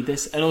Villaseca can lead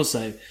this. And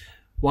also,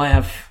 why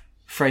have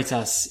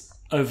Freitas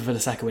over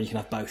Villaseca when you can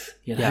have both?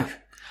 Yeah.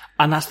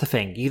 And that's the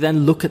thing. You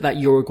then look at that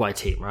Uruguay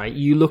team, right?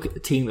 You look at the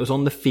team that was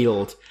on the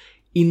field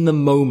in the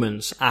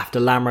moments after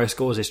Lamero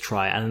scores his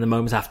try and in the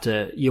moments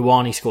after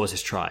Ioane scores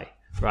his try,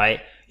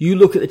 right? You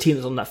look at the team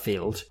that's on that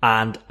field,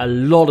 and a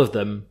lot of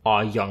them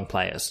are young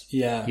players.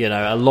 Yeah.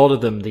 A lot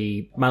of them,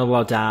 the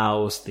Manuel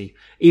Daus,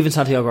 even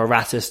Santiago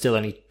Arata is still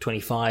only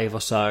 25 or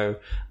so.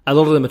 A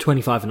lot of them are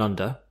 25 and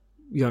under,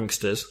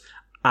 youngsters.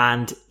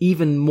 And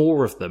even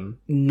more of them,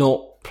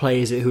 not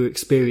players who are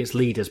experienced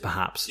leaders,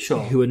 perhaps.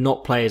 Sure. Who are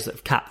not players that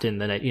have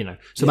captained,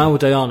 So Manuel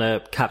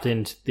Diana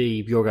captained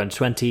the Uruguay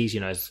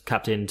under-20s, has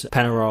captained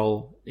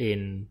Penarol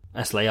in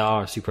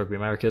SLAR, Super Rugby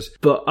Americas.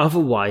 But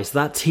otherwise,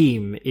 that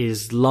team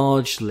is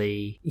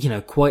largely,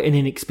 quite an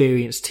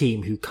inexperienced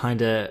team who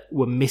kind of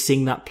were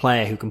missing that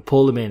player who can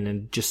pull them in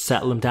and just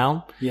settle them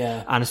down.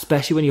 Yeah. And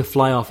especially when your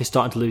fly-off is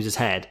starting to lose his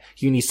head,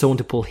 you need someone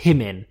to pull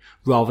him in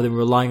rather than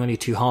relying on your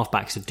 2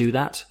 halfbacks to do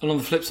that. And on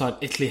the flip side,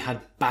 Italy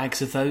had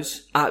bags of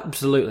those.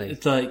 Absolutely.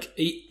 It's like,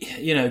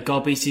 you know,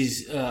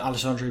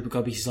 Alessandro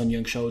Garbisi's on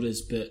young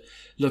shoulders, but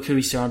look who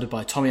he's surrounded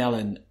by. Tommy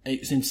Allen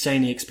is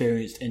insanely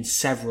experienced in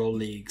several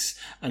leagues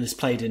and has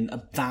played in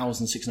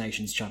 1,000 Six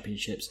Nations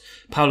championships.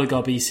 Paolo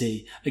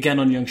Garbisi, again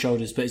on young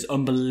shoulders, but is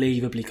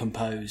unbelievably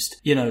composed.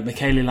 You know,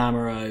 Michele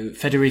Lamaro,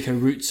 Federico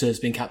Ruzza has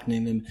been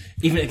captaining them.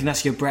 Even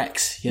Ignacio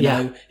Brex, you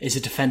know, is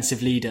a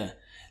defensive leader.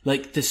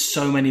 Like, there's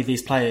so many of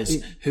these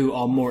players who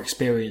are more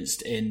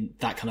experienced in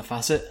that kind of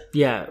facet.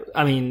 Yeah,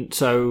 I mean,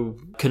 so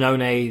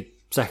Canone,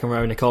 second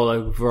row,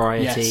 Nicolo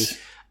variety. Yes.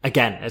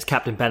 Again, as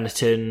Captain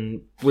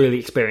Benetton, really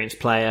experienced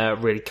player,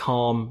 really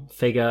calm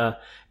figure.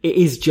 It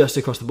is just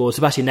across the board.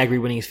 Sebastian Negri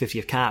winning his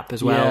 50th cap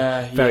as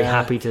well. Very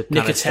happy to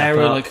kind of step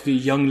up. Like a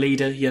young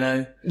leader, you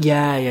know?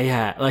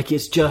 Yeah. Like,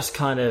 it's just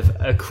kind of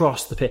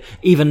across the pit.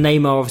 Even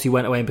Neymar obviously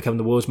went away and became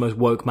the world's most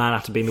woke man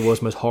after being the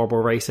world's most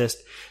horrible racist.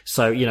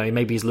 So, you know,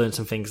 maybe he's learned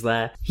some things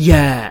there.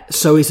 Yeah,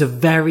 so it's a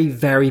very,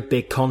 very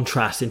big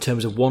contrast in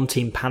terms of one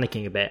team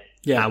panicking a bit.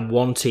 Yeah. And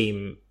one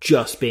team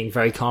just being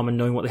very calm and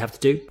knowing what they have to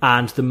do.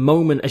 And the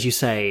moment, as you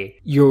say,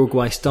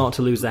 Uruguay start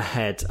to lose their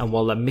heads, and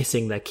while they're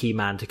missing their key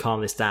man to calm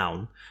this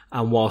down,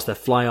 and whilst their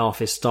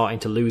fly-off is starting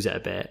to lose it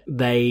a bit,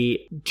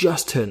 they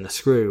just turn the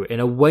screw in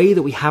a way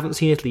that we haven't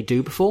seen Italy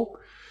do before.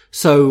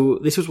 So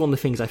this was one of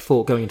the things I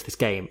thought going into this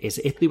game, is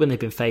Italy, when they've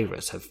been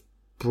favourites, have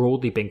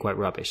broadly been quite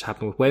rubbish. It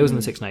happened with Wales in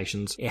the Six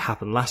Nations. It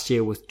happened last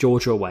year with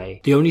Georgia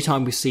away. The only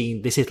time we've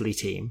seen this Italy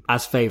team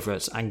as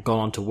favourites and gone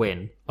on to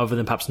win, other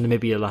than perhaps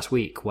Namibia last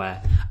week,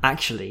 where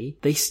actually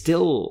they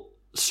still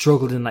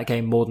struggled in that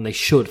game more than they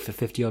should for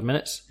 50-odd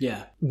minutes,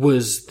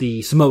 was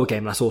the Samoa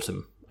game last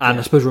autumn. And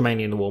I suppose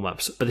Romania in the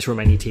warm-ups, but this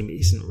Romanian team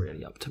isn't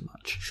really up to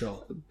much.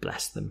 Sure.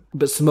 Bless them.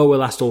 But Samoa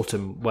last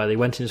autumn, where they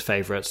went in as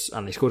favourites,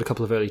 and they scored a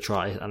couple of early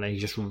tries, and they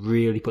just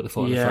really put the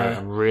foot on the throat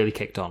and really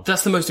kicked on.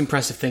 That's the most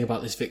impressive thing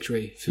about this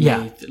victory for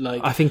me.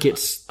 Like, I think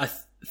it's... I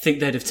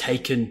think they'd have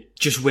taken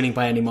just winning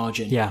by any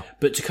margin. Yeah.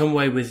 But to come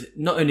away with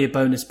not only a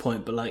bonus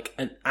point, but like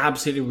an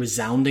absolutely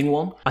resounding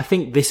one. I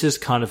think this is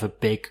kind of a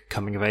big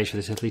coming of age for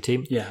this Italy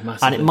team. Yeah,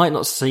 massively. And it might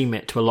not seem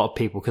it to a lot of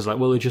people because, like,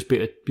 well, they just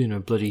beat a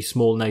bloody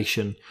small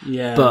nation.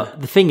 Yeah. But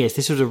the thing is,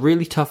 this was a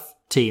really tough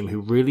team who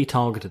really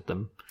targeted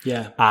them.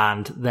 Yeah.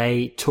 And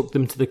they took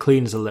them to the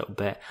cleaners a little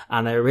bit,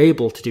 and they were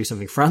able to do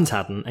something France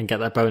hadn't and get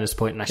their bonus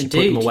point and actually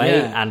put them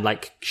away and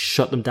like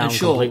shut them down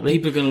completely.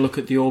 People are going to look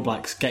at the All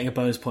Blacks getting a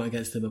bonus point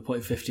against them, a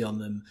point 50 on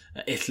them,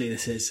 Italy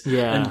this is,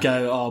 and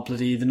go, oh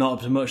bloody, they're not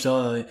up to much,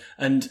 are they?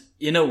 And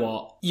you know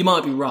what? You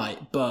might be right,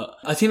 but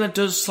I think that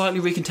does slightly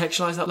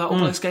recontextualise that All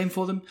Blacks game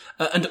for them.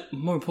 And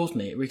more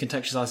importantly, it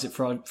recontextualised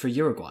it for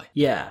Uruguay.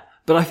 Yeah.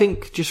 But I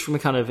think just from a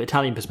kind of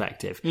Italian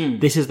perspective,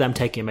 this is them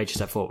taking a major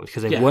step forward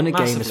because they've won a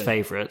game as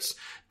favourites.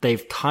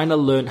 They've kind of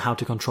learned how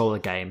to control a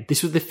game.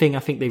 This was the thing I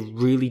think they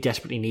really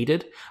desperately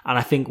needed. And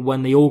I think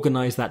when they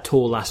organised that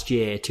tour last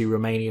year to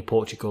Romania,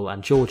 Portugal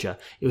and Georgia,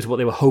 it was what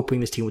they were hoping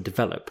this team would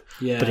develop.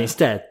 Yeah. But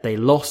instead, they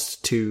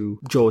lost to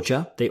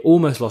Georgia. They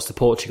almost lost to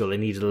Portugal. They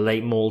needed a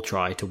late maul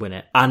try to win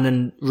it. And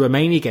then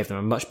Romania gave them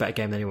a much better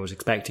game than anyone was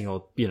expecting,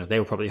 or, you know, they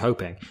were probably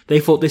hoping.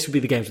 They thought this would be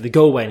the games where they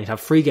go away and they'd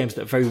have 3 games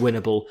that are very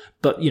winnable,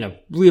 but, you know,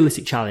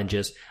 realistic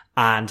challenges.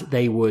 And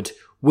they would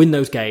win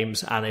those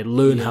games and they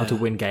learn how to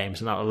win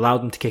games, and that allowed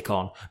them to kick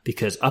on,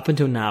 because up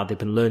until now they've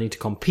been learning to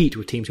compete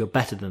with teams who are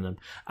better than them,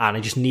 and they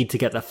just need to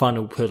get that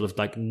final hurdle of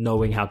like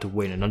knowing how to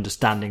win and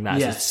understanding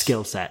that as a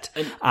skill set.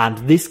 And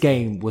this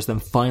game was them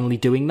finally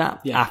doing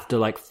that after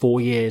like 4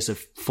 years of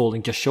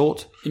falling just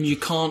short. And you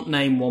can't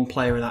name one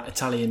player in that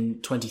Italian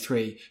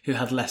 23 who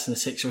had less than a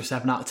 6 or a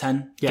 7 out of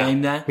 10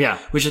 game there. Yeah.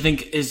 Which I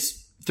think is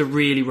the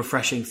really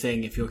refreshing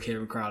thing if you're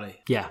Kieran Crowley.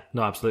 Yeah,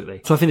 no, absolutely.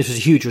 So I think this was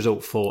a huge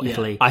result for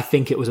Italy. I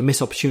think it was a missed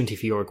opportunity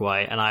for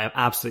Uruguay, and I am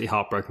absolutely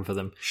heartbroken for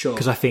them. Sure.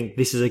 Because I think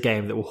this is a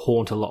game that will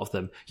haunt a lot of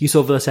them. You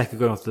saw Villaseca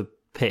going off the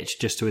pitch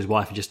just to his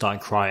wife and just starting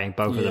crying,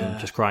 both of them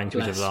just crying to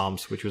each other's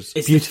arms, which was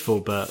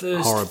beautiful but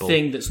horrible.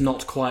 Thing that's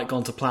not quite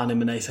gone to plan in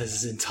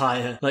Menezes'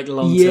 entire like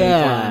long-term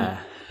plan.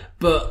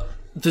 But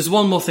there's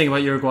one more thing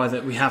about Uruguay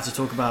that we have to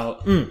talk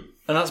about, and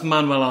that's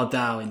Manuel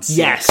Ardao in 6.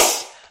 Yes.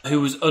 Who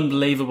was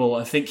unbelievable.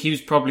 I think he was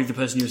probably the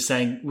person you were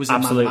saying was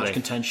in man match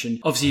contention.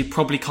 Obviously, you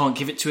probably can't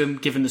give it to him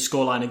given the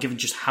scoreline and given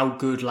just how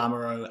good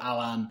Lamaro,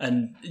 Alan,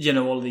 and, you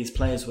know, all of these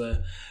players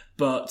were.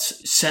 But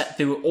set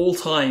the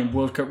all-time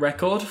World Cup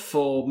record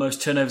for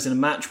most turnovers in a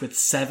match with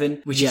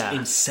 7, which is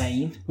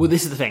insane. Well,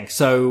 this is the thing.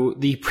 So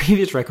the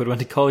previous record went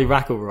to Colin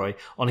McIlroy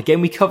on a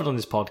game we covered on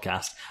this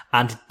podcast,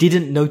 and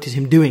didn't notice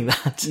him doing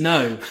that.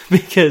 No.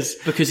 because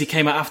he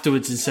came out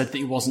afterwards and said that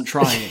he wasn't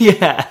trying.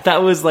 Yeah,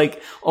 that was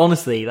like,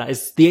 honestly, that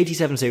is, the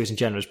 87 series in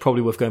general is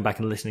probably worth going back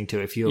and listening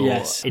to if you're in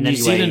New any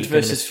Zealand way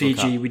versus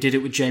Fiji, we did it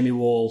with Jamie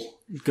Wall.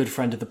 Good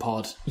friend of the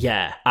pod.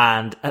 Yeah,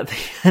 and at the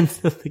end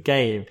of the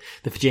game,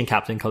 the Fijian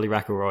captain, Colly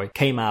Rackleroy,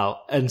 came out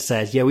and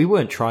said, we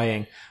weren't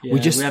trying. Yeah, we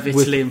have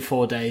Italy in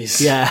 4 days.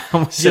 Yeah.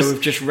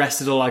 We've just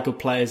rested all our good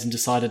players and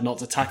decided not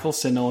to tackle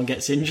so no one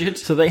gets injured.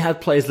 So they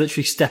had players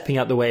literally stepping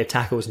out the way of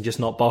tackles and just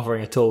not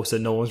bothering at all, so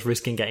no one's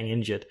risking getting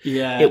injured.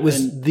 Yeah. It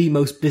was the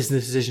most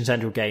business decision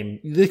central game.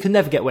 They can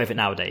never get away with it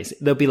nowadays.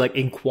 There'll be like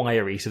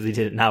inquiries if they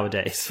did it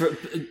nowadays.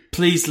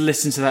 Please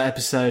listen to that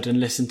episode and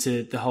listen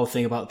to the whole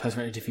thing about the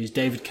post-match interviews.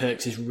 David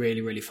Kirk's is really,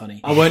 really funny.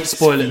 I won't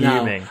spoil it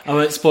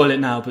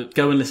now, but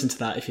go and listen to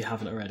that if you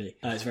haven't already.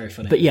 It's very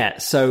funny. But yeah,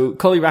 so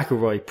Colly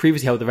Rackleroy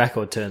previously held the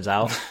record, turns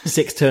out.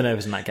 6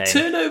 turnovers in that game.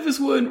 Turnovers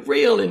weren't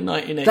real in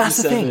 1987.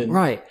 That's the thing,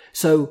 right.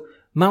 So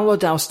Manuel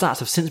Dow's stats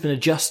have since been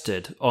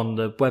adjusted on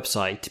the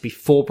website to be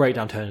 4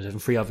 breakdown turnovers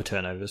and 3 other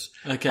turnovers.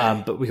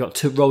 Okay. But we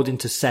got rolled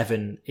into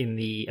 7 in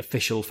the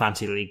official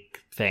Fantasy League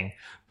thing.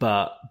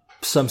 But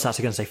some stats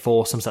are going to say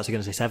 4, some stats are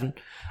going to say 7.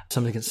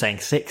 Some are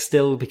saying 6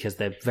 still because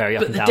they're very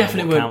up and down. But there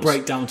definitely weren't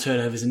breakdown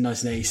turnovers in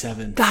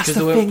 1987. That's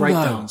the thing,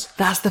 breakdowns.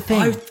 That's the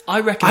thing.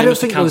 I reckon I don't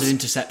think counted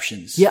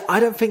interceptions. Yeah,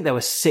 I don't think there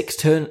were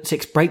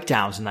 6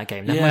 breakdowns in that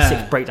game. There were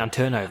 6 breakdown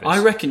turnovers.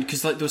 I reckon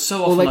because there was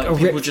so often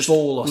people would just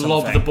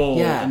lob the ball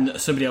and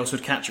somebody else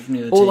would catch it from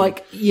the other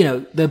team.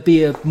 Or there'd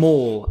be a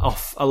maul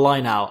off a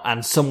line out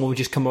and someone would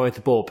just come away with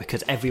the ball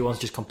because everyone's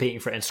just competing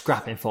for it and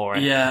scrapping for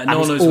it. Yeah, no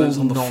one knows whether it's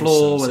on the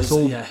floor. It's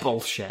all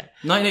bullshit.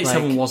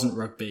 1987 wasn't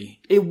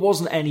rugby. It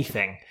wasn't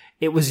anything.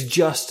 It was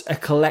just a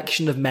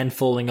collection of men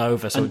falling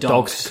over so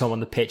dogs could come on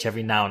the pitch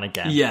every now and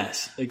again.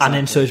 Yes, exactly. And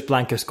then Serge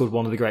Blanco scored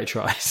one of the great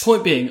tries.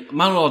 Point being,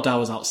 Manuel Dow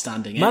was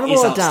outstanding.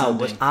 Manuel Dow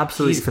was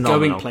absolutely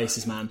phenomenal. He's going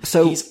places, man.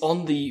 So he's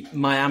on the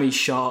Miami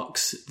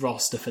Sharks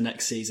roster for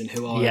next season,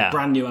 who are a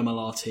brand new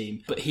MLR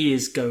team. But he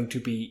is going to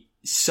be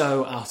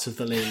so out of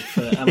the league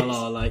for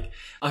MLR.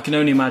 I can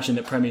only imagine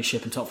that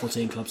Premiership and top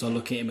 14 clubs are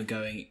looking at him and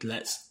going,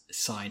 let's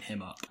sign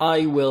him up.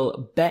 I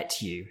will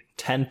bet you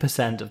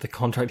 10% of the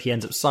contract he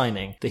ends up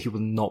signing that he will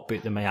not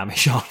beat the Miami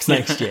Sharks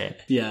next year.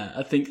 Yeah,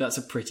 I think that's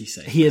a pretty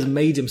safe. He has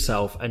made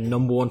himself a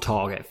number 1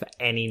 target for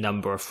any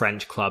number of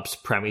French clubs,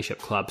 Premiership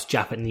clubs,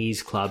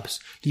 Japanese clubs,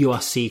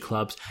 URC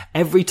clubs.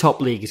 Every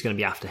top league is going to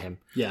be after him.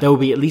 Yeah. There will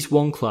be at least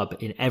one club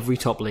in every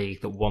top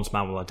league that wants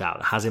Manuel Dow,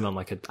 that has him on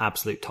an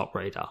absolute top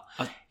radar.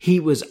 He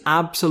was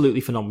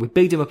absolutely phenomenal. We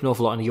bigged him up an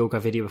awful lot in the Uruguay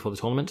video before the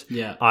tournament.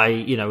 Yeah.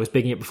 I was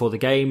bigging it before the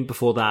game.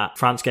 Before that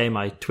France game,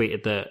 I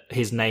tweeted that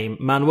his name,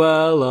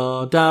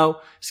 Manuel Dow,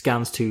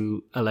 scans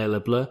to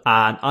Alela Bleu.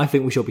 And I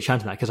think we should be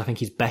chanting that because I think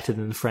he's better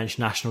than the French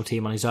national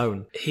team on his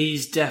own.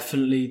 He's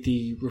definitely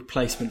the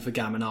replacement for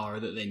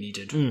Gaminara that they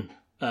needed.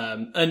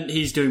 And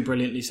he's doing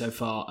brilliantly so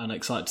far, and I'm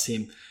excited to see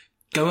him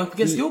go up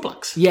against the All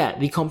Blacks. Yeah,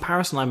 the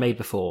comparison I made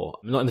before,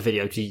 not in the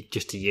video,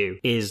 just to you,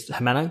 is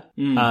Jimeno.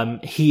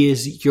 He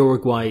is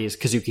Uruguay's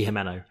Kazuki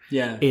Jimeno.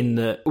 Yeah.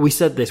 We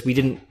said this, we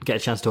didn't get a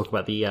chance to talk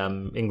about the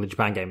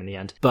England-Japan game in the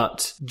end,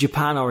 but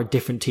Japan are a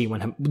different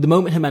team. The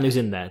moment Jimeno's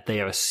in there,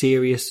 they are a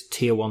serious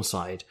Tier 1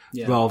 side,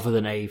 rather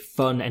than a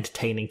fun,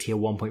 entertaining Tier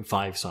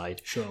 1.5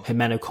 side. Sure.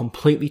 Jimeno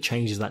completely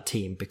changes that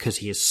team because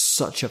he is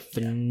such a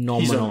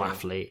phenomenal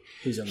athlete.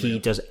 He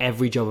does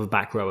every job of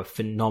back rower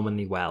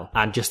phenomenally well,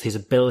 and just his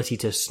ability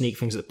to sneak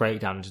things at the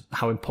breakdown,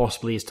 how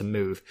impossible he is to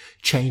move,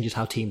 changes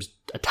how teams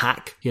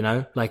attack,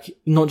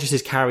 not just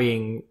his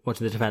carrying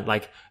watching the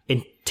defense,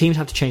 teams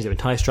have to change their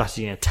entire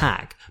strategy and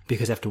attack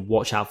because they have to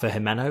watch out for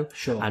Jimeno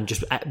and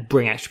just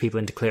bring extra people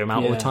in to clear him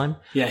out all the time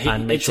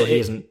and make sure he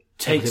isn't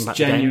takes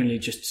genuinely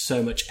just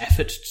so much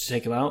effort to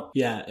take him out.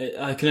 Yeah,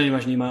 I can only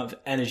imagine the amount of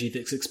energy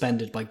that's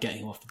expended by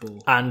getting him off the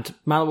ball. And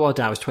Manuel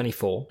Dow is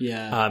 24.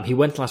 Yeah. He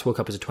went to last World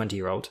Cup as a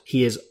 20-year-old.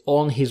 He is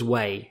on his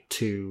way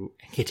to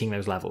hitting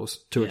those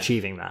levels, to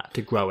achieving that,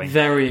 to growing.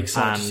 Very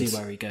excited to see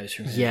where he goes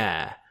from here.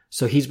 Yeah.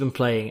 So he's been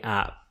playing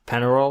at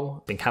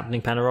Penarol, been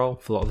captaining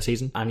Penarol for a lot of the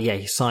season. And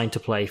he signed to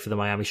play for the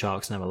Miami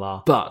Sharks and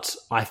MLR. But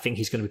I think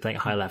he's going to be playing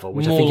at high level,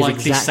 which more I think likely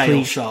is exactly...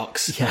 Sale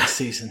Sharks next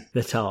season.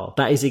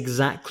 That is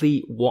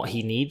exactly what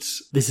he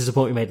needs. This is a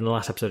point we made in the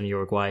last episode in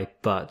Uruguay,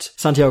 but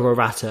Santiago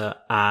Arata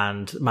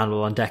and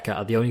Manuel Landeka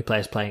are the only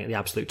players playing at the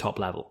absolute top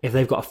level. If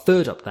they've got a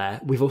third up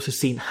there, we've also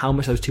seen how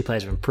much those two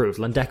players have improved.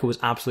 Landeka was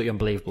absolutely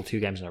unbelievable 2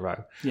 games in a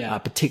row,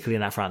 particularly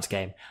in that France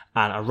game.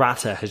 And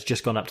Arata has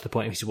just gone up to the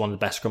point where he's one of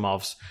the best scrum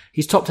halves.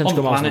 He's top 10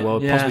 scrum halves in the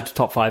world, possibly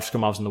top 5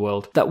 scrum halves in the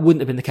world. That wouldn't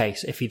have been the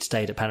case if he'd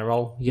stayed at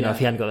Penarol, if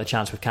he hadn't got the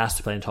chance with Cass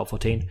to play in the top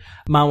 14.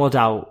 Manuel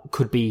Dow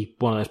could be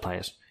one of those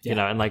players, and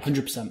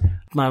 100%.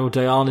 Manuel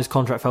Diana's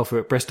contract fell through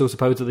at Bristol,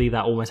 supposedly.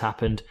 That almost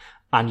happened.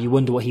 And you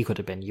wonder what he could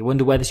have been. You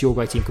wonder where this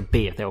Uruguay team could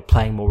be if they were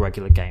playing more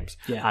regular games.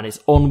 Yeah. And it's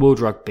on World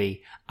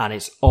Rugby, and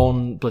it's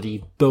on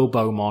bloody Bill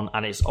Beaumont,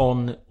 and it's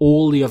on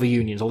all the other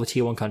unions, all the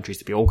Tier 1 countries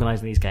to be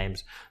organising these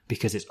games,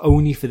 because it's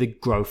only for the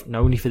growth and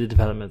only for the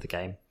development of the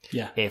game.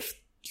 Yeah. If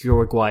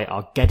Uruguay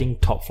are getting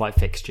top flight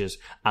fixtures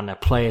and their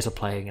players are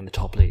playing in the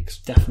top leagues.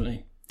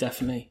 Definitely.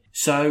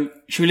 So,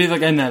 should we leave that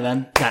game there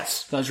then?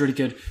 That's really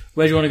good.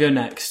 Where do you want to go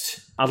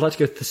next? I'd like to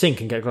go to the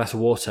sink and get a glass of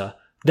water.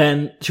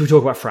 Then, should we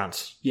talk about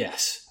France?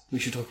 Yes. We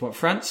should talk about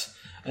France.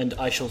 and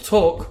I shall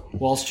talk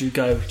whilst you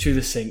go to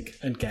the sink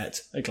and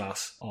get a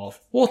glass of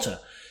water.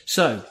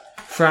 So,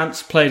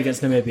 France played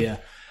against Namibia.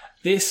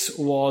 This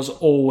was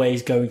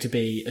always going to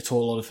be a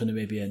tall order for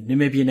Namibia.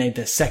 Namibia named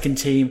their second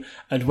team,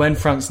 and when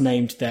France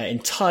named their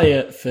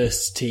entire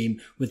first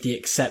team, with the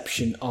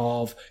exception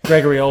of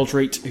Gregory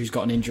Aldrit, who's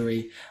got an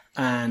injury,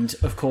 and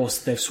of course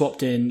they've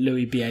swapped in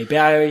Louis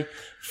Bié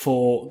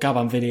for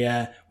Gaban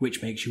Villiers,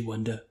 which makes you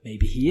wonder,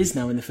 maybe he is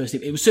now in the first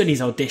team. It was certainly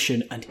his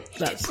audition, and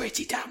he did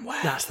pretty damn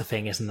well. That's the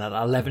thing, isn't it?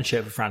 That 11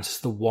 shirt for France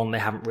is the one they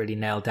haven't really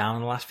nailed down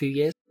in the last few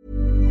years.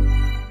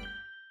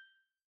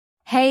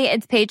 Hey,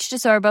 it's Paige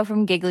DeSorbo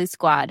from Giggly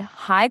Squad.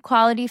 High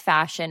quality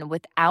fashion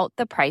without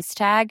the price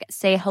tag.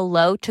 Say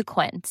hello to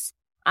Quince.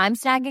 I'm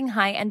snagging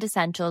high-end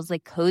essentials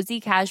like cozy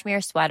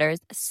cashmere sweaters,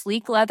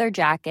 sleek leather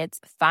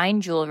jackets,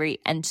 fine jewelry,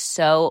 and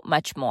so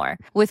much more.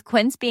 With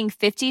Quince being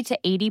 50 to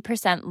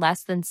 80%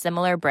 less than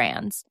similar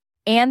brands.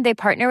 And they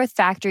partner with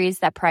factories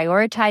that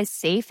prioritize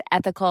safe,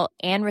 ethical,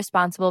 and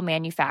responsible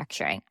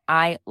manufacturing.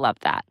 I love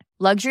that.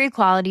 Luxury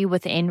quality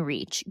within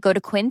reach. Go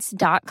to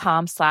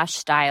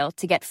quince.com/style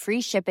to get free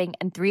shipping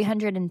and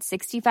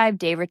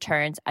 365-day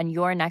returns on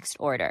your next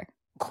order.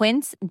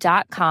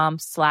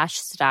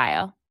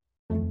 Quince.com/style.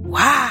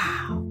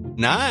 Wow.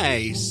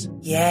 Nice.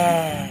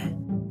 Yeah.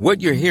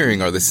 What you're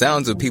hearing are the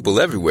sounds of people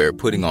everywhere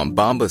putting on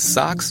Bombas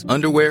socks,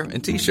 underwear,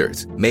 and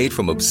T-shirts made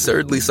from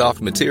absurdly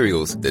soft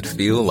materials that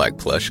feel like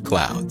plush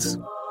clouds.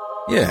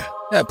 Yeah,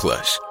 that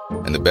plush.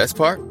 And the best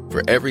part?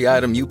 For every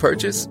item you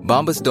purchase,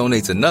 Bombas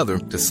donates another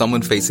to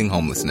someone facing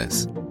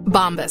homelessness.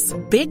 Bombas.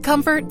 Big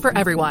comfort for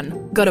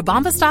everyone. Go to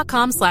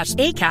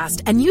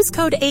bombas.com/ACAST and use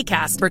code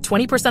ACAST for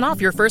 20% off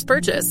your first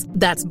purchase.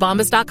 That's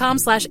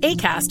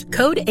bombas.com/ACAST.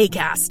 Code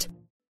ACAST.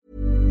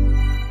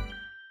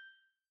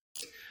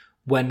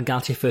 When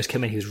Galtier first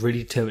came in, he was really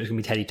determined it was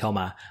going to be Teddy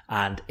Thomas,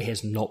 and it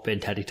has not been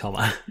Teddy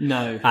Thomas.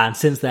 No. And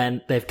since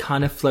then, they've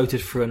kind of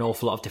floated through an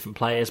awful lot of different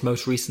players.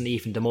 Most recently,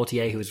 even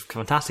Demortier, who was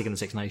fantastic in the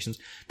Six Nations,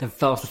 then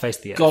fell off the face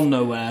of the earth. Gone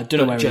nowhere.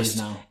 Don't know where he is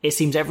now. It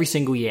seems every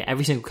single year,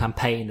 every single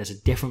campaign, there's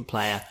a different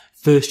player.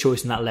 First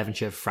choice in that 11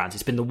 shirt for France.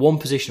 It's been the one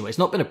position where it's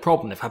not been a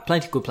problem. They've had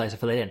plenty of good players to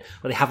fill it in,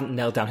 but they haven't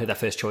nailed down who their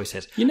first choice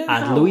is.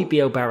 And Louis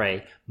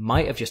Bié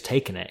might have just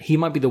taken it. He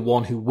might be the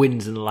one who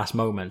wins in the last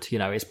moment. You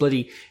know, it's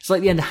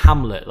like the end of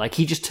Hamlet. Like,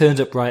 he just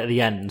turns up right at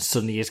the end and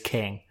suddenly is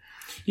king.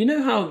 You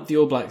know how the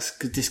All Blacks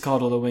could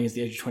discard all their wingers at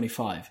the age of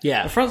 25?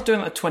 Yeah. France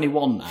doing that at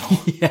 21 now.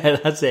 Yeah,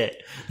 that's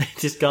it. They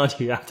discard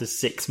you after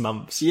 6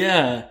 months.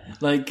 Yeah.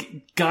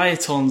 Like,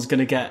 Gaeton's going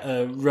to get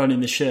a run in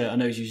the shirt. I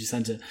know he's usually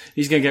centre.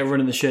 He's going to get a run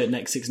in the shirt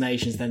next Six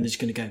Nations. Then they're just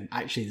going to go,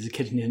 actually, there's a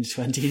kid in the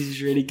under-20s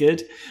who's really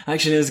good.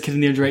 Actually, there's a kid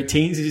in the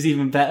under-18s who's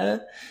even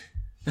better.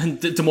 And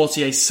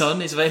Demortier's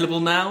son is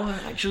available now,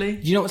 actually.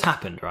 You know what's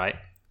happened, right?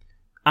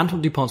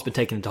 Antoine Dupont's been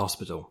taken into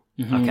hospital.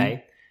 Mm-hmm.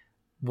 Okay?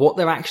 What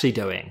they're actually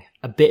doing,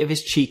 a bit of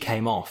his cheek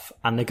came off,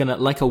 and they're gonna,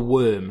 like a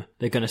worm,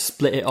 they're gonna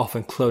split it off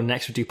and clone an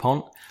extra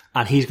Dupont,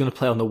 and he's gonna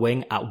play on the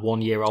wing at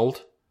 1 year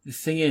old. The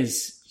thing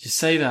is, you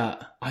say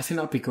that, I think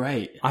that'd be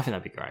great. I think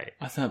that'd be great.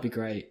 Let's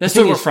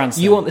talk about France.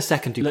 You want the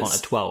second Dupont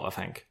at 12, I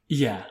think.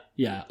 Yeah.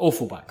 Or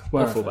fullback.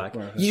 Wherever.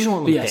 You just want them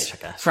on the pitch, I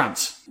guess.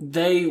 France.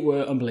 They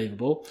were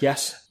unbelievable.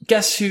 Yes.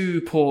 Guess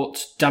who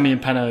put Damien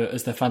Penaud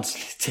as their fantasy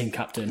team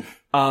captain?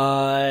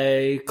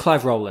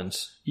 Clive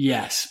Rowlands.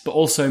 Yes, but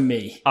also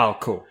me. Oh,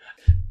 cool.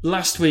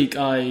 Last week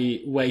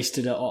I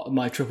wasted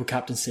my triple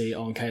captaincy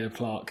on Caleb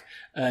Clark.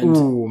 And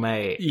ooh,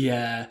 mate.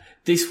 Yeah.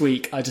 This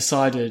week I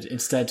decided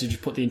instead to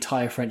just put the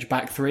entire French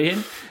back three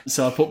in.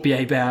 So I put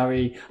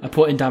Bié, I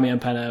put in Damien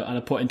Penaud, and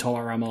I put in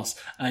Thomas Ramos,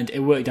 and it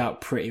worked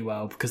out pretty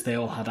well because they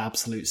all had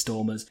absolute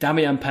stormers.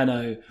 Damien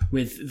Penaud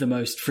with the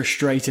most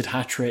frustrated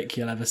hat-trick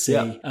you'll ever see.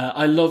 Yeah.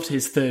 I loved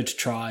his third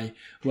try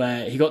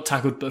where he got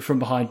tackled from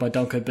behind by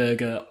Duncan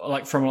Berger,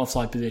 like from an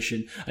offside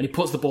position, and he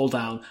puts the ball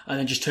down and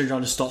then just turns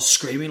around and starts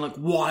screaming like,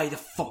 why the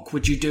fuck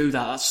would you do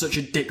that? That's such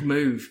a dick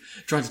move,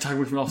 trying to tackle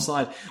me from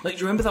offside. Like, do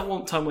you remember that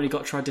one time when he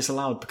got tried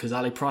disallowed because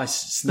Ali Price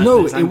snapped his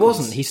ankles? No, it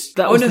wasn't.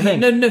 That was the thing.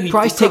 No,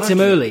 Price takes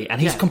him early, and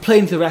he's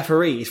complaining to the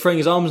referee. He's throwing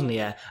his arms in the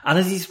air, and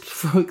as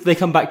they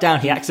come back down,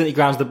 he accidentally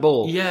grounds the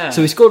ball. Yeah.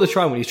 So he scored a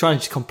try when he was trying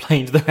to just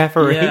complain to the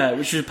referee. Yeah,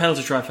 which was a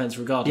penalty try offence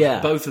regardless.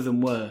 Yeah. Both of them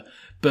were.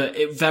 But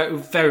it very,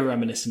 very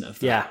reminiscent of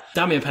that. Yeah.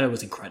 Damien Penaud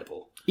was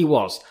incredible. He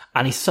was.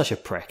 And he's such a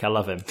prick. I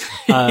love him.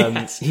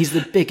 Yes. He's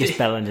the biggest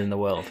bellend in the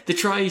world. The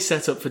try he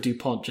set up for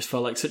Dupont just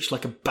felt like such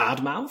like a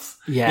bad mouth.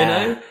 Yeah. You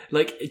know?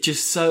 Like,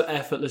 just so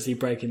effortlessly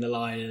breaking the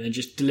line and then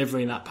just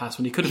delivering that pass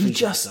when he could have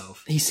finished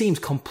himself. He seems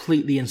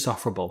completely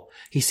insufferable.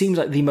 He seems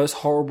like the most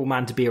horrible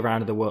man to be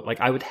around in the world. Like,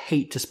 I would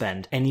hate to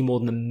spend any more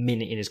than a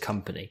minute in his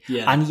company.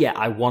 Yeah. And yet,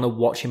 I want to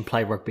watch him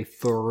play rugby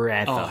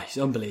forever. Oh, he's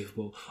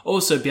unbelievable.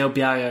 Also,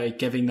 Bié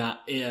giving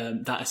that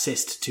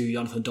assist to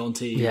Jonathan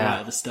Danty right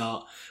at the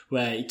start,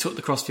 where he took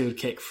the crossfield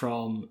kick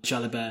from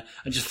Jalibert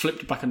and just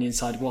flipped it back on the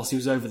inside whilst he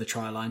was over the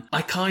try line.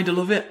 I kind of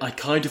love it. I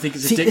kind of think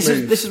it's a dick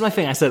move. This is my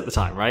thing I said at the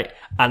time, right?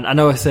 And I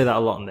know I say that a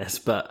lot on this,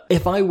 but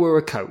if I were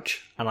a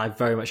coach and I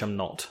very much am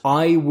not.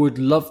 I would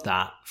love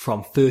that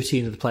from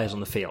 13 of the players on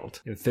the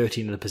field, in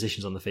 13 of the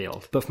positions on the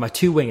field. But for my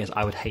two wingers,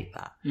 I would hate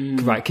that.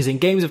 Right, because in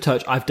games of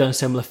touch, I've done a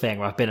similar thing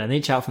where I've been an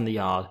inch out from the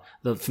yard,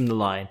 from the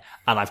line,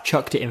 and I've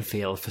chucked it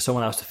infield for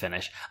someone else to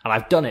finish. And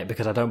I've done it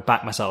because I don't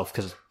back myself,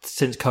 because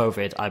since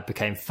COVID, I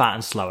became fat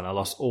and slow and I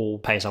lost all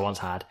pace I once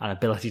had and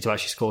ability to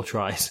actually score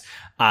tries.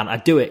 And I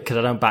do it because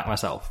I don't back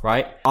myself,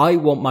 right? I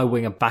want my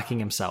winger backing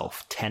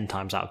himself 10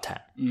 times out of 10.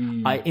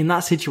 In that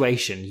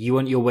situation, you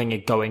want your winger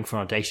going for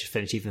an audacious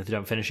finish even if they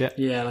don't finish it.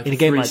 Yeah, like in a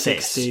game like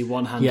 360, this,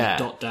 one-handed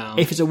dot down.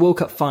 If it's a World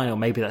Cup final,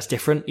 maybe that's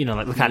different. You know,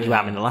 like look at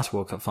Am in the last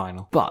World Cup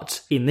final.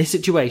 But in this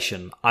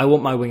situation, I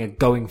want my winger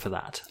going for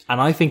that. And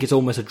I think it's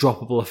almost a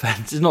droppable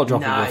offence. It's not a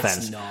droppable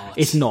offence.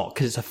 It's not,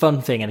 because it's a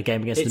fun thing in a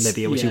game against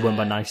Namibia, which we won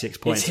by 96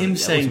 points. It's him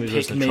saying,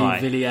 pick me,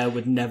 Villiers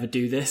would never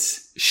do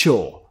this.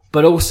 Sure.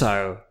 But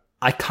also,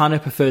 I kind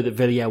of prefer that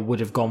Villiers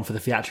would have gone for the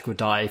theatrical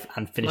dive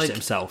and finished it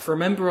himself.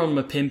 Remember on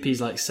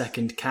Mapimpi's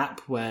second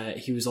cap where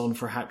he was on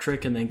for a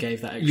hat-trick and then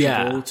gave that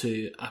extra ball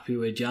to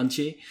Apiwe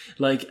Gianchi?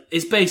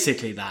 It's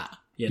basically that.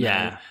 You know?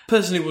 Yeah.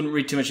 Personally, wouldn't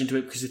read too much into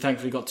it because he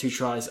thankfully got 2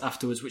 tries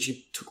afterwards, which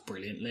he took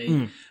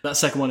brilliantly. That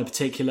second one in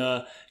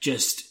particular,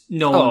 just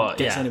no one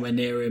gets anywhere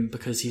near him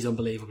because he's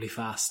unbelievably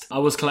fast. I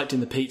was collecting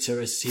the pizza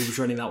as he was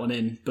running that one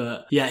in,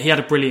 but yeah, he had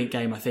a brilliant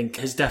game, I think.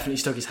 Has definitely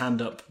stuck his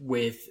hand up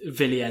with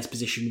Villiers'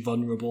 position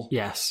vulnerable.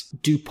 Yes.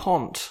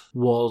 Dupont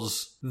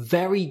was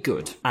very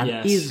good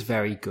and is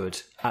very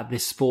good at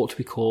this sport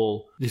we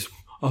call this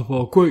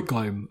great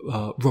game,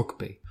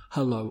 rugby.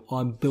 Hello,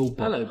 I'm Bill.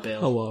 Hello, Bill.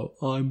 Hello,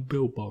 I'm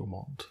Bill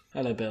Beaumont.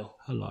 Hello, Bill.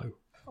 Hello.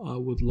 I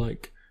would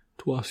like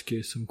to ask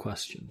you some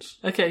questions.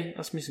 Okay,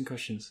 ask me some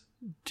questions.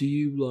 Do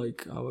you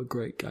like our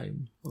great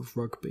game of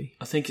rugby?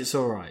 I think it's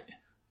all right.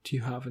 Do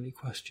you have any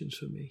questions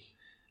for me?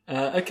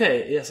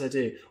 Okay, yes, I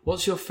do.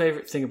 What's your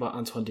favourite thing about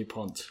Antoine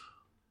Dupont?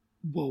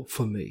 Well,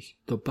 for me,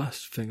 the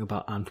best thing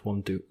about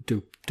Antoine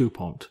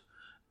Dupont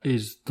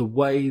is the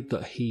way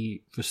that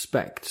he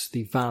respects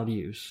the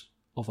values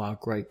of our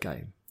great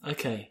game.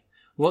 Okay.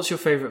 What's your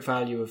favourite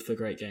value of the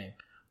great game?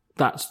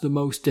 That's the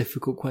most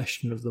difficult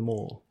question of them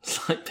all.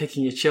 It's like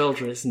picking your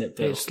children, isn't it,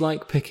 Bill? It's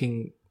like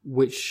picking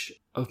which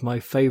of my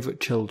favourite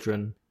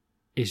children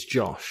is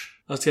Josh.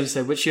 I was going to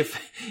say, which of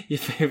your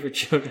favourite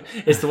children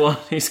is the one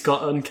who's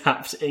got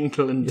uncapped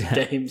England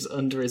games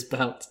under his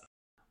belt?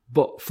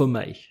 But for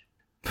me...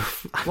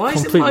 Why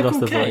is it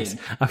Michael Caine?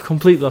 I've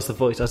completely lost the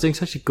voice. I was doing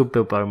such a good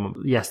Bill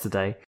Beaumont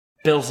yesterday.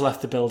 Bill's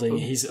left the building.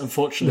 He's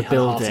unfortunately had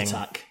a heart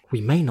attack.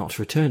 We may not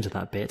return to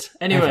that bit.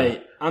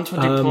 Anyway,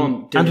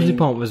 Antoine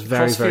Dupont was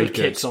very, very good.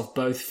 Kicks off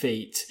both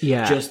feet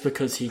just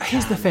because he can.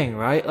 Here's the thing,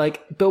 right?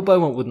 Bill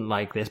Beaumont wouldn't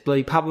like this.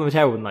 Bloody Pablo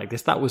Matera wouldn't like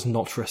this. That was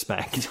not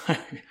respect.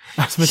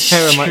 As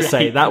Matera might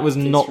say, that was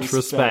not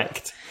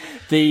respect.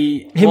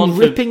 Him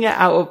ripping it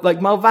out of...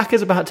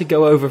 Malvaca's about to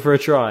go over for a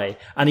try,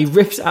 and he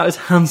rips it out his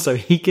hand so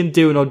he can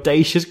do an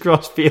audacious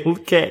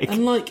cross-field kick.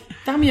 And,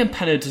 Damian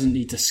Peña doesn't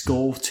need to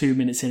score 2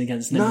 minutes in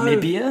against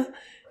Namibia. No.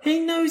 He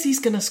knows he's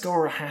going to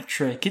score a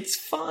hat-trick. It's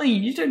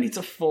fine. You don't need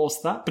to force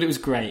that. But it was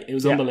great. It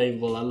was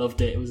unbelievable. I loved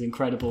it. It was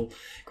incredible.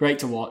 Great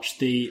to watch.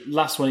 The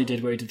last one he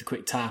did where he did the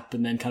quick tap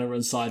and then kind of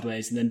runs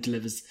sideways and then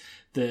delivers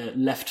the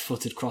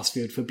left-footed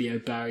crossfield for Bio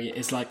Barry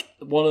is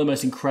one of the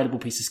most incredible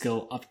pieces of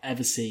skill I've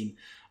ever seen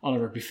on a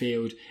rugby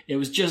field. It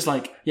was just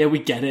we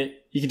get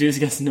it. You can do this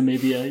against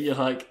Namibia.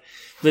 You're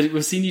but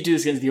we've seen you do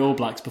this against the All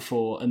Blacks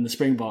before and the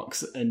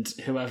Springboks and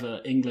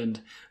whoever,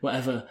 England,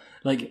 whatever.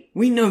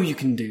 We know you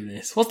can do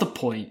this. What's the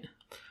point?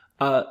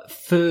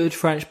 Third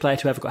French player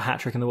to ever got a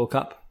hat-trick in the World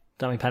Cup.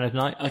 Damian Peña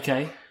tonight.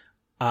 Okay.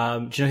 Do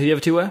you know who the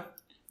other two were?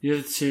 The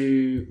other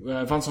two,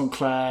 Vincent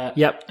Clerc.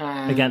 Yep.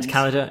 Against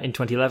Canada in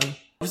 2011.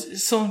 Was it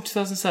someone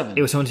 2007?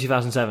 It was someone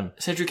 2007.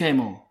 Cedric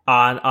Aymon.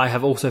 And I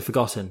have also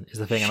forgotten, is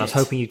the thing, and I was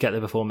hoping you'd get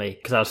there before me,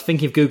 because I was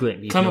thinking of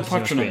Googling. Clement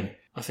Patronin,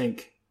 I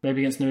think.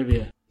 Maybe against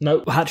Namibia.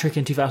 No, hat-trick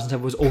in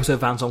 2007 was also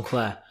Vincent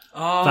Clerc.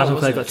 Oh, Vincent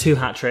Clerc got 2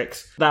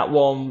 hat-tricks. That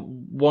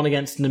one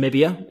against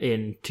Namibia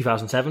in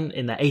 2007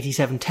 in their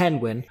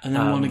 87-10 win. And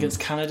then one against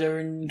Canada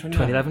in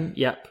 2011.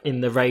 Yep. In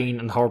the rain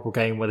and horrible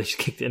game where they just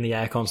kicked it in the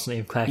air constantly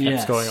and Clerc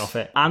kept scoring off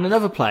it. And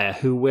another player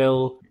who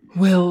will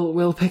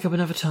pick up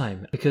another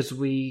time, because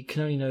we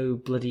can only know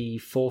bloody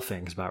 4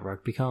 things about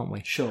rugby, can't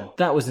we? Sure.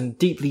 That was a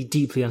deeply,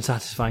 deeply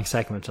unsatisfying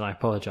segment, and I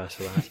apologise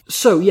for that.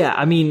 So,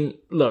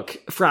 look,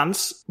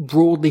 France,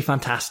 broadly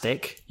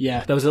fantastic.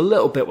 Yeah. There was a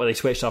little bit where they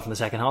switched off in the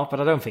second half,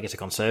 but I don't think it's a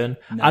concern.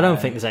 No. I don't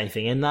think there's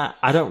anything in that.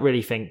 I don't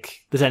really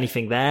think there's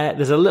anything there.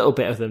 There's a little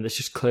bit of them that's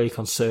just clearly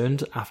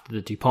concerned after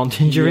the Dupont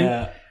injury.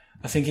 Yeah.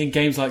 I think in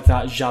games like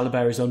that,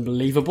 Jalibert is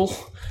unbelievable.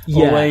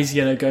 Yeah. Always,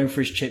 going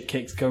for his chip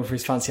kicks, going for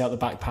his fancy out the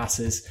back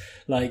passes.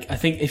 I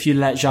think if you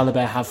let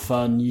Jalibert have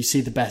fun, you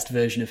see the best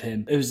version of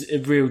him. It was a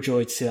real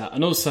joy to see that.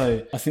 And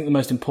also, I think the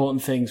most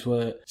important things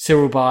were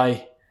Cyril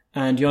Bay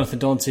and Jonathan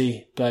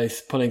Danty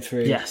both pulling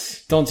through.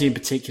 Yes. Danty in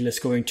particular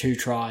scoring 2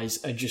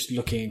 tries and just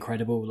looking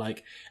incredible.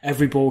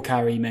 Every ball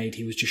carry he made,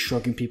 he was just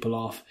shrugging people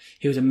off.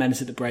 He was a menace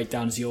at the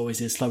breakdown, as he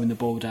always is, slowing the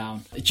ball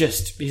down.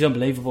 He's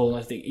unbelievable.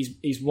 I think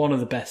he's one of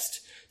the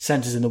best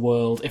centres in the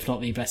world, if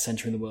not the best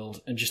centre in the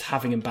world. And just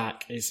having him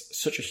back is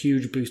such a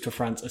huge boost for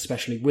France,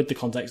 especially with the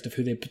context of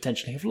who they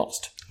potentially have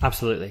lost.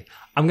 Absolutely.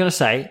 I'm going to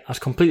say I was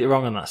completely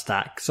wrong on that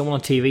stat. Someone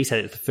on TV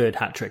said it's the third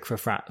hat-trick for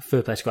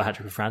third place score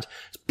hat-trick for France.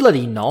 It's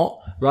bloody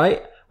not,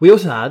 right? We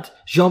also had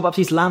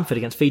Jean-Baptiste Lamford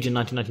against Fiji in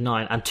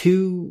 1999, and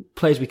two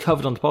players we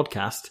covered on the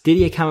podcast,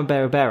 Didier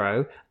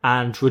Camembert-Ribeiro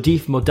and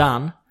Rodif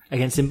Modan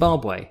against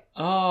Zimbabwe.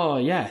 Oh,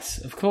 yes,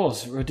 of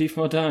course. Rodif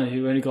Modan,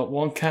 who only got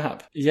one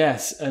cap.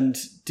 Yes, and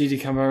Didier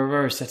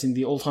Camembert-Ribeiro setting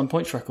the all-time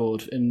points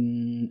record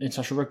in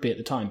international rugby at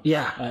the time.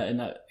 Yeah. In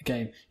that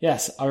game.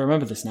 Yes, I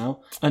remember this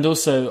now. And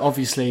also,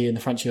 obviously, in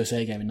the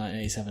France-USA game in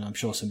 1987, I'm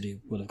sure somebody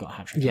would have got a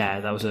hat-trick. Yeah,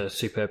 that was a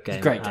superb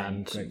game. Great game.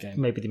 And great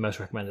game. Maybe the most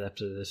recommended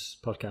episode of this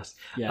podcast.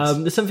 Yes.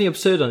 There's something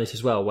absurd on this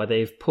as well, where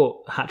they've put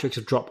hat-tricks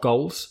of drop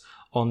goals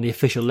on the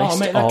official list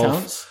mate, that of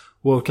counts.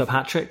 World Cup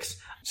hat-tricks.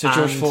 So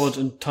George Ford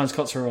and Tynes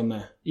Kotzer are on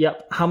there.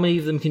 Yep. How many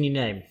of them can you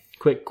name?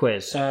 Quick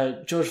quiz.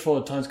 George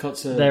Ford, Tynes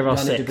Kotzer. There are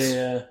Yannick 6. De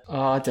Beer,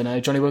 I don't know.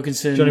 Johnny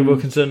Wilkinson. Johnny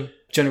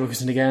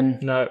Wilkinson again.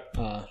 No.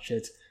 Oh,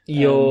 shit.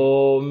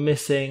 You're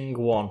missing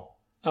one.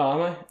 Oh,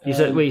 am I?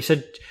 You've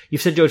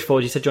said George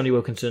Ford, you said Johnny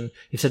Wilkinson,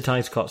 you've said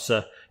Tynes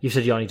Kotzer, you've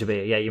said Yannick De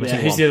Beer. Yeah, you're missing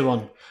one. Who's the other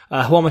one?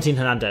 Juan Martin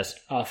Hernandez.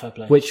 Oh, fair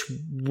play. Which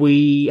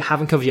we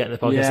haven't covered yet in the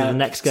podcast. Yeah, So the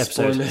next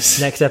episode.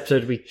 spoilers. Next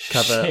episode we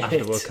cover Shit. after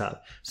the World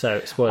Cup.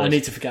 So, spoilers. I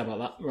need to forget about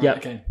that. Right, Yep,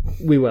 okay.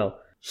 we will.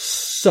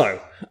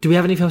 So, do we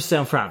have anything else to say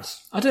on France?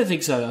 I don't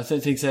think so.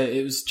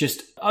 It was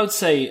just, I would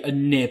say, a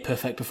near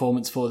perfect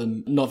performance for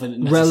them. Not that it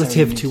necessarily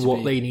Relative needs to what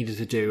be. they needed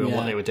to do and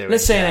what they were doing.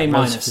 Let's say an A-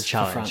 relative to for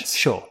challenge. France.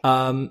 Sure.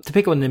 To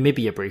pick on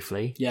Namibia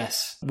briefly.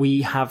 Yes.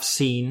 We have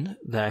seen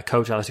their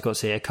coach, Alistair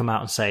Coetzee, come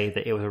out and say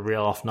that it was a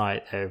real off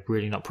night. They're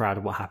really not proud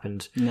of what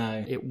happened.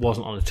 No. It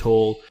wasn't on at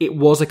all. It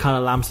was a kind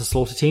of lambs to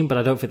slaughter team, but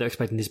I don't think they're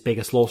expecting this big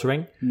a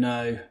slaughtering.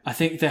 No. I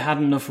think they had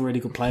enough really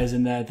good players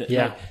in there. That,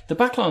 the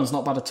backline's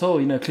not bad at all.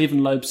 You know,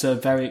 Cleveland Loeb's a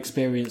very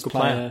experienced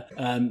player.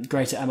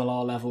 Great at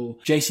MLR level.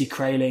 JC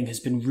Kraling has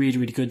been really,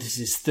 really good. This is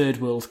his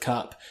third World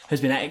Cup. Has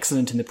been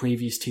excellent in the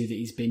previous two that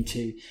he's been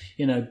to.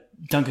 You know,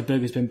 Duncan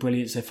Berger's been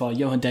brilliant so far.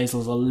 Johan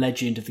Dazel's a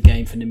legend of the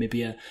game for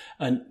Namibia.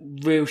 And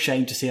real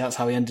shame to see that's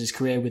how he ended his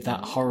career with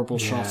that horrible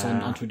shot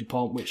on Antoine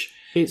Dupont, which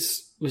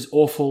was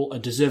awful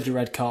and deserved a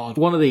red card.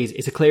 One of these,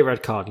 it's a clear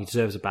red card. He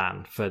deserves a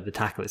ban for the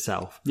tackle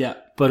itself. Yeah.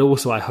 But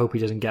also, I hope he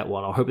doesn't get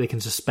one. I hope they can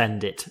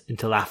suspend it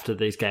until after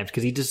these games,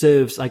 because he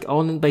deserves, like,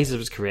 on the basis of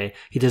his career,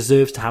 he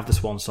deserves to have the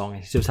swan song.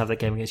 He deserves to have that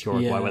game against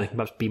Uruguay where they can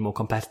perhaps be more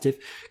competitive,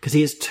 because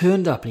he has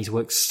turned up and he's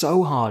worked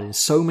so hard in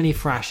so many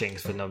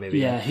thrashings for Namibia.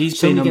 Yeah, he's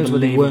so been many games where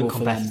they weren't unbelievable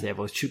for them. competitive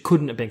or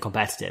couldn't have been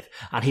competitive,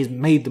 and he's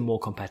made them more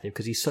competitive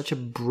because he's such a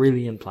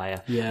brilliant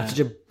player. Yeah. And such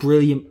a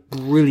brilliant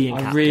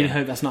captain. I really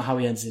hope that's not how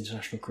he ends his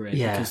international career.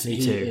 Yeah, because me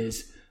he too.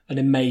 is an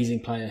amazing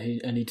player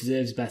and he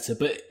deserves better.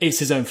 But it's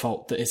his own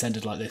fault that it's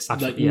ended like this.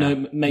 Absolutely,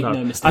 Make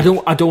no mistake. I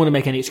don't want to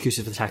make any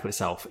excuses for the tackle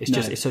itself. It's No.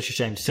 it's such a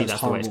shame to see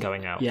that's the way it's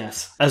going out.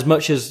 Yes. As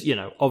much as, you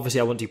know,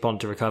 obviously I want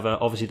Dupont to recover.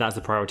 Obviously that's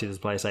the priority of the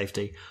player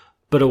safety.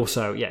 But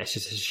also, yeah, it's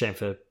just a shame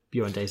for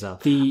Johan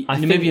Dazel. The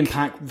Namibian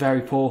pack,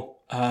 very poor.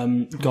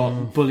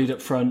 Got bullied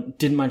up front.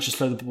 Didn't manage to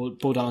slow the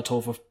ball down at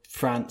all for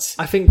France.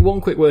 I think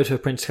one quick word for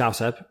Prince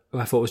Kauseb, who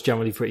I thought was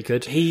generally pretty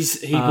good. He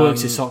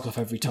works his socks off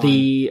every time.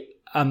 The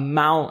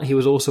amount he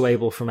was also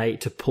able from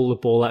 8 to pull the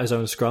ball out his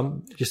own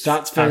scrum.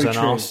 That's very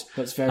true.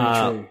 That's very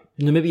true.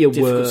 Namibia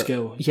Difficult were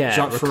skill.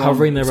 recovering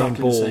Ferron, their own exactly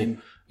the ball.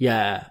 same.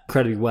 Yeah,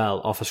 incredibly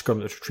well off a scrum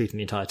that was retreating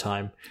the entire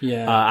time.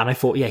 Yeah. And I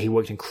thought, he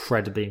worked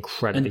incredibly And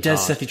Des hard.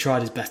 Sefi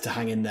tried his best to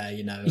hang in there,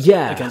 you know,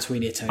 Yeah. against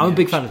Weenie Atonio. I'm a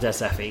big fan of Des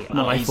Sefi, and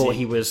I easy. thought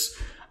he was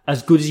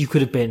as good as you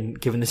could have been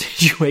given the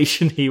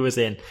situation he was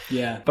in.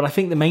 Yeah. But I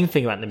think the main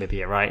thing about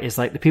Namibia, right, is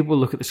like the people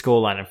look at the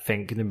scoreline and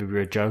think Namibia are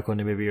a joke or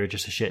Namibia are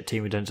just a shit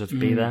team who don't deserve to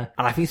be there.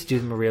 And I think to do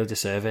them a real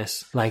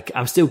disservice. Like,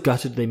 I'm still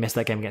gutted they missed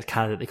that game against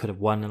Canada that they could have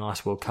won in the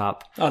last World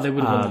Cup. Oh, they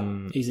would have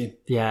won that. Easy.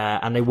 Yeah,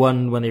 and they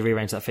won when they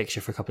rearranged that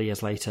fixture for a couple of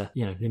years later.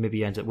 You know,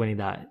 Namibia ended up winning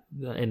that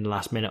in the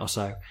last minute or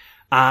so.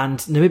 And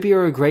Namibia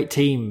are a great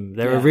team.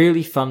 They're a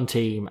really fun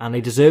team, and they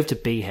deserve to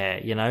be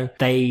here, you know?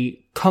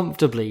 They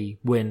comfortably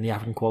win the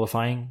African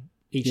qualifying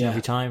each and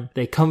every time.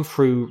 They come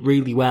through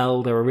really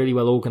well. They're a really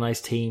well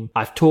organised team.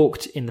 I've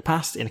talked in the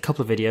past in a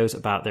couple of videos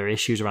about their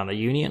issues around the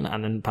union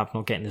and then perhaps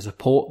not getting the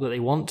support that they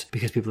want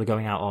because people are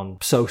going out on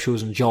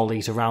socials and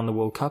jollies around the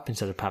World Cup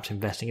instead of perhaps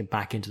investing it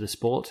back into the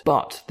sport.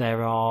 But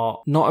there are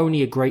not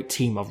only a great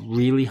team of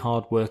really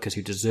hard workers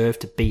who deserve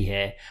to be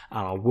here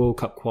and are World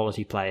Cup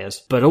quality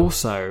players, but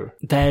also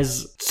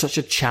there's such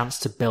a chance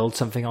to build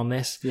something on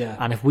this. Yeah.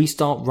 And if we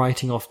start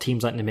writing off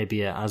teams like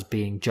Namibia as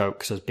being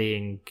jokes, as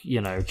being, you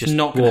know, just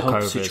Not going to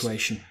help walkovers, the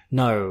situation.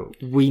 No,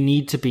 we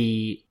need to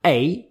be,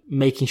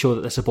 making sure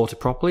that they're supported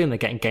properly and they're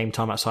getting game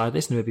time outside of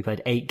this. Namibia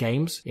played 8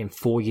 games in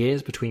 4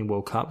 years between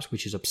World Cups,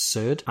 which is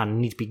absurd, and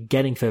need to be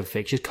getting further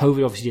fixtures.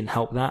 COVID obviously didn't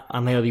help that,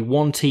 and they are the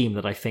one team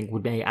that I think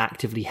would be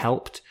actively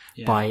helped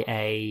by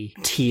a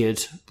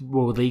tiered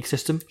World League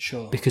system.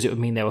 Sure. Because it would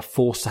mean they were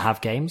forced to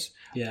have games.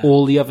 Yeah.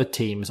 All the other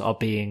teams are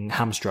being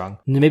hamstrung.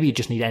 Namibia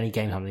just need any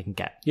game time they can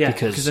get. Yeah,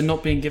 because they're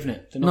not being given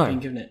it. They're not being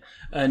given it.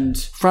 And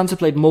France have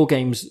played more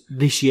games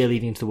this year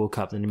leading into the World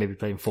Cup than Namibia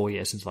played in 4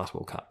 years since the last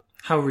World Cup.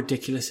 how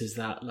ridiculous is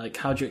that? Like,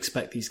 how do you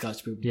expect these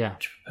guys to be able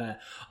to prepare?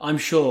 I'm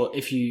sure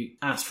if you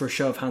asked for a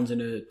show of hands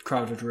in a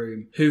crowded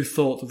room, who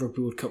thought the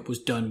Rugby World Cup was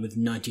done with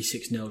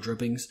 96-0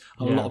 drubbings?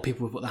 A lot of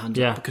people would put their hands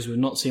up because we've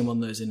not seen one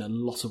of those in a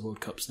lot of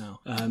World Cups now.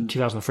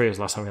 2003 was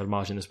the last time we had a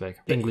margin this big.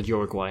 England,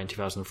 Uruguay in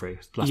 2003.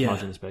 Last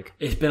margin this big.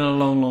 It's been a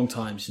long, long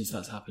time since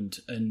that's happened.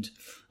 And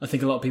I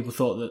think a lot of people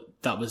thought that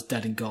that was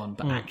dead and gone.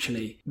 But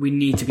actually, we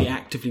need to be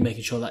actively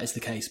making sure that is the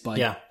case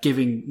by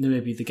giving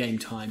Namibia the game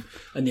time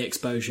and the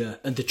exposure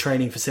and the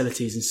training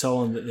facilities and so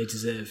on that they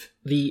deserve.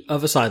 The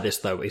other side of this,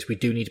 though, is we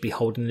do need to be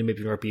holding the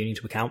Namibian Rugby Union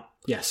to account.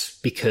 Yes.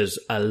 Because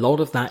a lot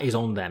of that is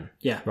on them.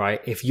 Yeah. Right?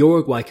 If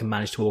Uruguay can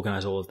manage to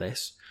organise all of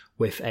this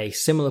with a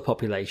similar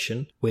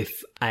population,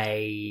 with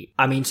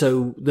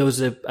so there was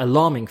an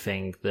alarming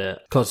thing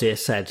that Cozier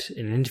said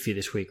in an interview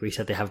this week where he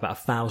said they have about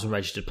 1,000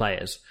 registered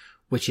players,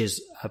 which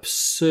is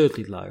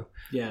absurdly low.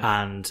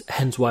 Yeah. And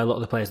hence why a lot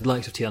of the players, the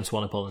likes of Tian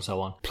Swanepoel and so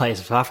on, players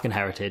of African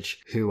heritage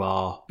who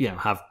are,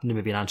 have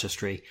Namibian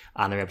ancestry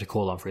and they're able to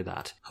call on through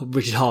that.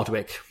 Richard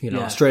Hardwick,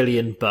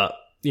 Australian, but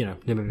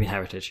Namibian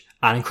heritage,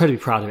 and incredibly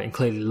proud of it, and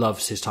clearly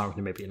loves his time with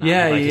Namibia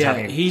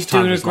now. He's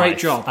doing a great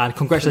job. And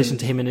congratulations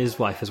to him and his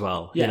wife as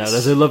well. Yes.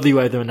 There's a lovely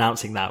way of them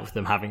announcing that, with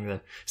them having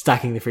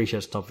stacking the free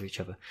shirts on top of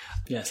each other.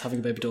 Yes, having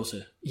a baby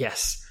daughter.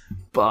 Yes.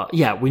 But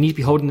we need to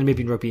be holding the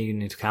Namibian Rugby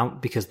Union to account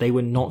because they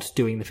were not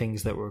doing the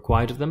things that were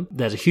required of them.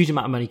 There's a huge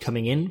amount of money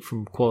coming in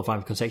from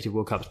qualifying for consecutive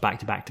World Cups back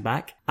to back to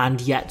back,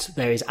 and yet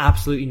there is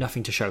absolutely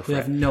nothing to show for it.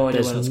 We have no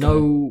idea where that's going.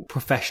 There's no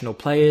professional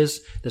players,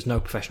 there's no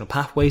professional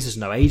pathways, there's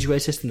no age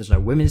grade system, there's no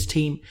women's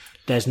team,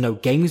 there's no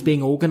games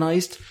being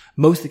organised.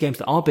 Most of the games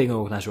that are being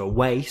organised are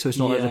away, so it's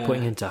not like they're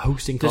putting into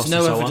hosting costs.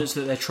 There's no and so evidence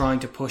that they're trying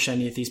to push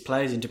any of these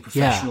players into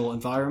professional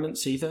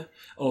environments either,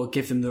 or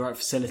give them the right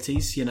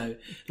facilities.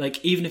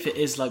 Like even if it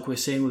is like we're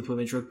seeing with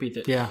women's rugby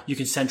that you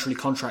can centrally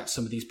contract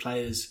some of these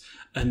players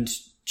and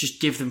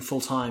just give them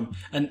full time,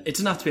 and it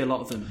doesn't have to be a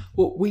lot of them.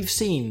 Well, we've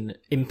seen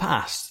in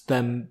past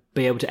them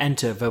be able to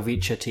enter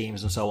Velveeta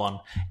teams and so on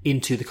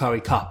into the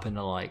Curry Cup and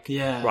the like,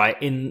 right?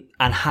 And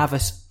have a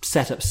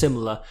setup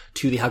similar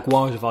to the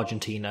Jaguars of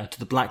Argentina, to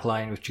the Black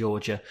Lion with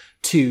Georgia,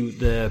 to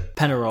the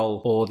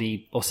Penarol or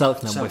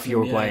Selknam with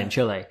Uruguay and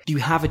Chile. Do you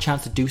have a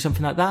chance to do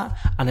something like that?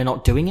 And they're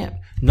not doing it.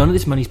 None of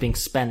this money's being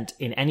spent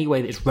in any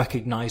way that is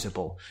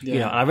recognisable.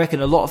 And I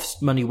reckon a lot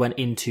of money went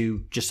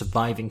into just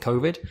surviving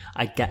COVID.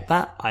 I get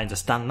that. I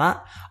understand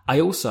that. I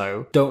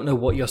also don't know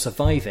what you're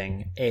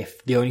surviving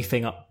if the only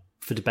thing up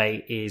for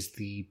debate is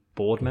the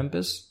board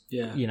members.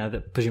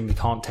 That presumably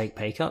can't take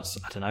pay cuts.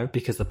 I don't know,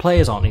 because the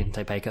players aren't needing to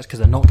take pay cuts because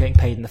they're not getting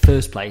paid in the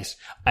first place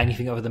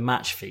anything other than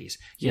match fees.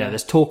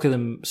 There's talk of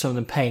some of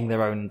them paying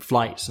their own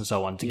flights and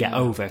so on to get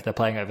over if they're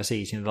playing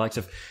overseas. The likes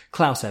of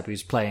Klauseb,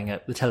 who's playing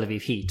at the Tel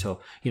Aviv Heat, or,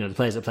 the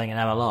players that are playing in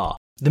MLR.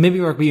 The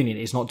Namibia Rugby Union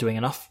is not doing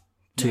enough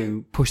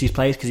to push these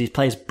players because these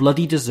players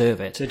bloody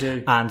deserve it. They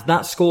do. And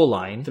that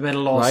scoreline... They made a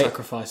lot of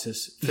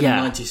sacrifices for the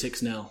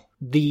 96-0.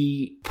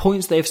 The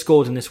points they've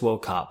scored in this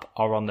World Cup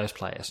are on those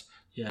players.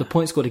 Yeah. The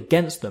points scored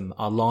against them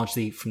are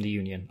largely from the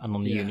Union and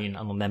on the Union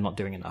and on them not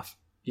doing enough.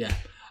 Yeah.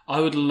 I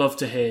would love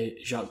to hear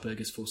Jacques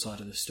Berger's full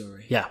side of the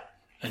story. Yeah.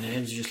 And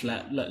him to just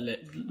let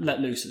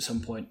loose at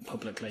some point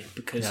publicly,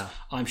 because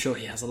I'm sure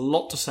he has a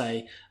lot to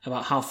say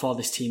about how far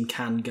this team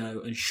can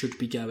go and should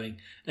be going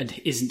and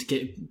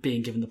isn't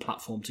being given the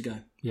platform to go.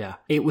 Yeah.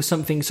 It was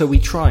something, so we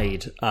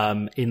tried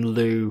in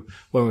lieu,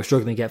 when we were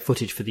struggling to get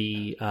footage for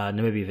the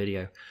Namibia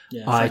video.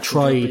 Yeah, I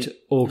tried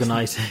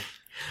organising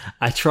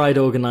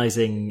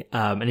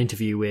an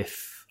interview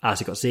with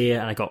Alex Cozier,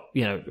 and I got,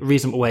 a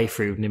reasonable way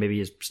through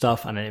Namibia's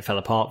stuff, and then it fell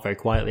apart very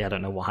quietly. I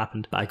don't know what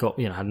happened, but I got,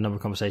 had a number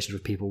of conversations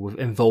with people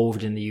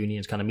involved in the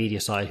union's kind of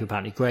media side who are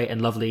apparently great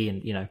and lovely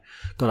and,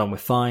 got on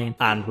with fine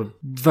and were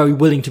very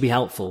willing to be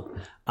helpful.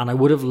 And I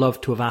would have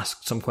loved to have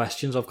asked some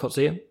questions of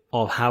Cozier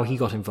of how he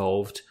got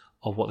involved,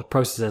 of what the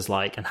process is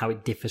like and how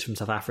it differs from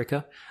South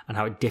Africa and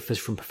how it differs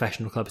from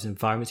professional clubs and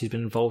environments he's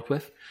been involved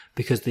with,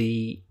 because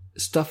the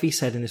stuff he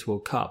said in this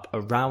World Cup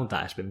around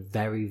that has been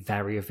very,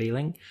 very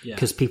revealing,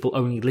 because people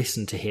only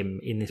listen to him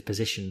in this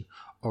position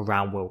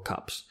around World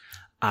Cups.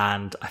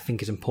 And I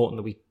think it's important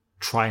that we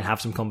try and have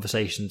some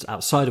conversations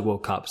outside of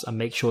World Cups and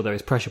make sure there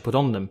is pressure put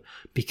on them,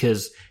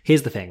 because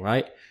here's the thing,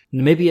 right?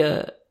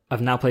 Namibia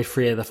have now played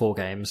 3 of the 4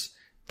 games.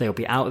 They'll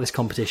be out of this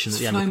competition at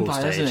the end of the pool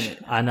stage. Isn't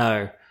it? I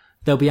know.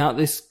 They'll be out of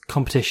this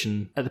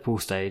competition at the pool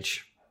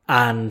stage.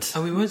 And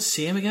we won't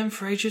see him again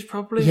for ages,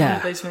 probably.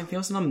 Yeah. Based on anything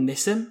else, and I'll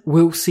miss him.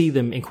 We'll see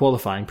them in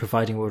qualifying,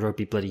 providing World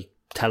Rugby bloody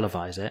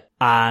televise it.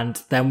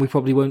 And then we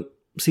probably won't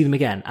see them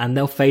again, and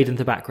they'll fade into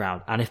the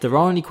background. And if there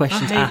are any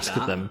questions asked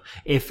of them,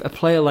 if a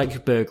player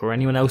like Berger or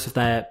anyone else of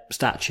their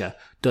stature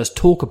does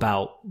talk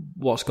about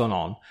what's gone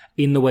on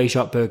in the way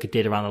Jacques Berger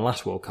did around the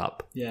last World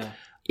Cup,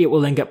 it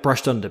will then get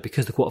brushed under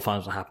because the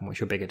quarterfinals will happen,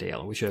 which are a bigger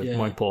deal, which are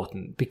more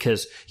important.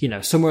 Because,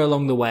 somewhere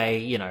along the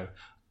way,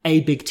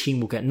 a big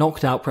team will get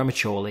knocked out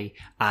prematurely,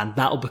 and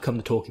that'll become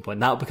the talking point.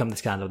 That'll become the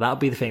scandal. That'll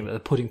be the thing that they're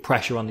putting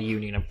pressure on the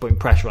union and putting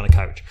pressure on the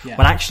coach. Yeah.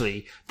 When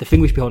actually, the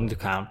thing we should be holding to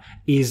account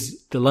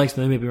is the likes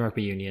of the Namibian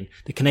Rugby Union,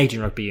 the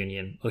Canadian Rugby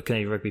Union, or the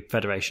Canadian Rugby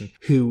Federation,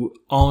 who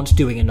aren't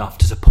doing enough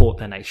to support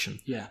their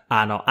nation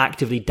and are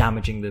actively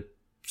damaging the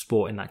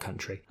sport in that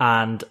country.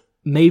 And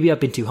maybe I've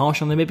been too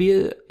harsh on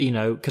Namibia,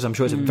 because I'm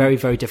sure it's a very,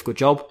 very difficult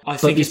job. I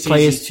think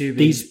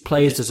these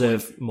players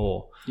deserve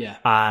more. Yeah.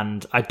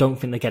 And I don't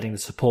think they're getting the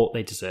support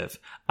they deserve.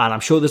 And I'm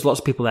sure there's lots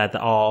of people there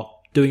that are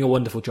doing a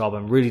wonderful job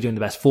and really doing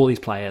the best for these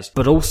players.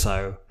 But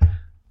also,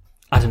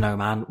 I don't know,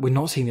 man, we're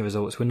not seeing the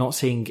results. We're not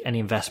seeing any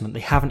investment.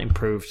 They haven't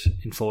improved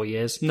in 4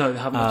 years. No, they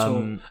haven't at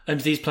all.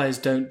 And these players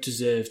don't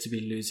deserve to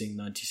be losing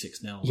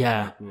 96-0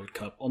 yeah. the World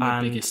Cup on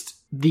the biggest.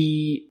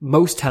 The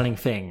most telling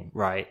thing,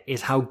 right,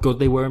 is how good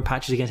they were in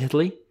patches against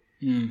Italy.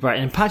 Right,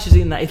 and in patches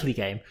in that Italy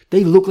game,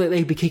 they looked like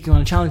they'd be kicking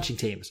on challenging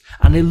teams,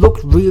 and they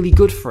looked really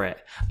good for it.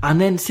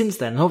 And then since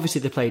then, and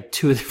obviously they played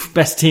two of the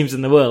best teams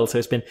in the world, so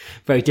it's been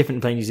very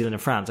different playing New Zealand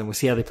and France, and we'll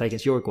see how they play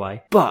against Uruguay.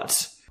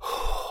 But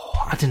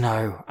I don't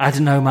know,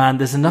 man.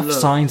 There's enough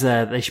signs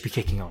there that they should be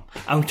kicking on.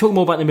 I'm talking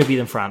more about Namibia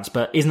than France,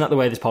 but isn't that the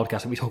way of this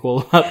podcast that we talk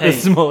all about the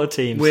smaller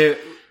teams? We're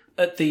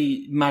at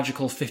the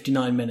magical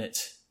 59-minute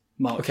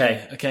mark.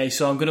 Okay.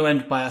 So I'm going to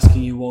end by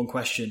asking you one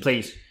question,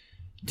 please.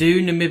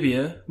 Do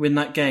Namibia win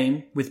that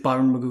game with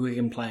Byron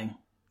McGuigan playing?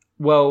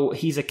 Well,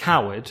 he's a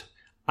coward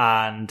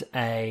and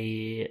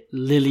a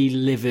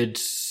lily-livered,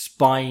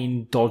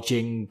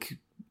 spine-dodging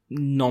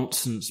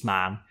nonsense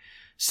man.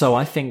 So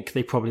I think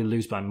they probably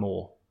lose by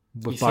more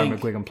with Byron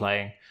McGuigan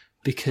playing.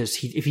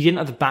 Because if he didn't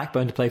have the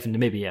backbone to play for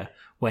Namibia,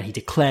 when he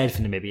declared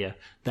for Namibia,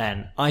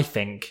 then I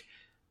think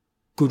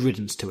good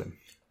riddance to him.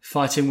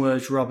 Fighting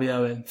words, Robbie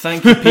Owen.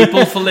 Thank you,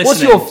 people, for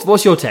listening.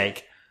 What's your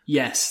take?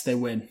 Yes, they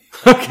win.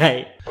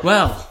 Okay.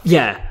 Well.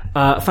 Yeah.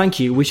 Thank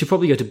you. We should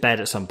probably go to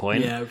bed at some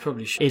point. Yeah, we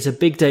probably should. It's a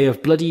big day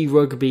of bloody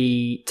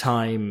rugby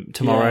time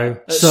tomorrow. Yeah.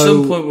 At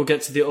some point we'll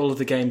get to all of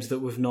the games that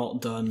we've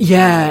not done.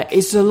 Yeah,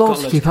 it's a lot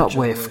to keep up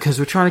with because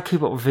we're trying to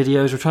keep up with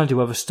videos, we're trying to do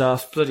other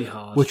stuff. It's bloody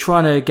hard. We're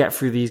trying to get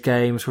through these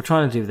games, we're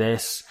trying to do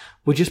this.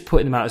 We're just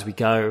putting them out as we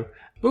go.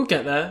 We'll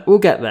get there. We'll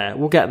get there.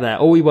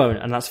 Or we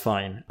won't, and that's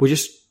fine. We're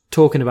just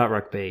talking about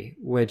rugby.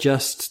 We're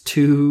just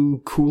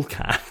two cool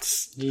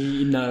cats.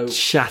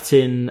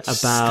 Chatting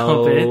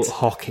about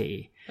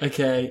hockey.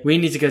 Okay, we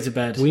need to go to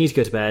bed. We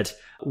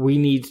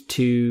need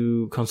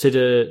to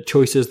consider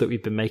choices that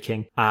we've been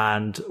making,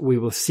 and we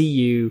will see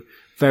you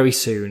very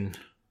soon.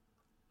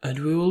 And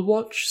we will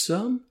watch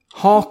some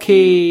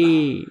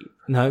hockey.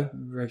 No?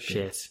 Rugby.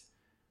 Shit.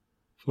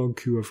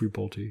 Thank you,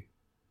 everybody.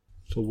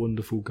 It's a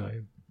wonderful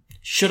game.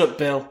 Shut up,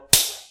 Bill.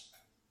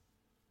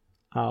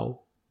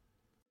 Ow.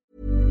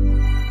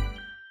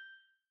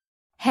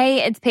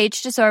 Hey, it's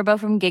Paige DeSorbo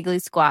from Giggly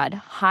Squad.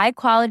 High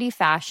quality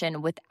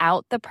fashion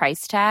without the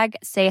price tag.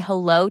 Say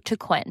hello to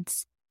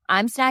Quince.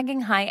 I'm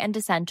snagging high-end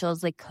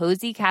essentials like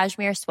cozy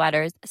cashmere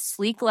sweaters,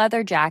 sleek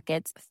leather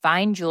jackets,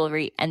 fine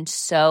jewelry, and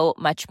so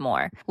much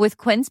more. With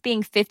Quince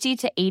being 50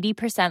 to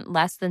 80%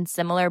 less than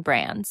similar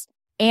brands.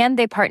 And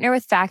they partner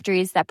with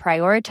factories that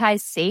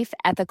prioritize safe,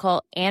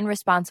 ethical, and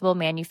responsible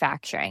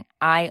manufacturing.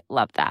 I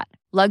love that.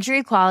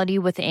 Luxury quality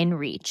within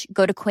reach.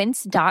 Go to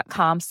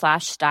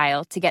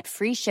quince.com/style to get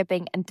free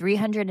shipping and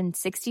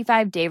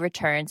 365-day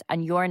returns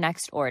on your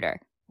next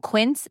order.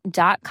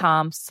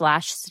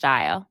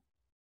 Quince.com/style.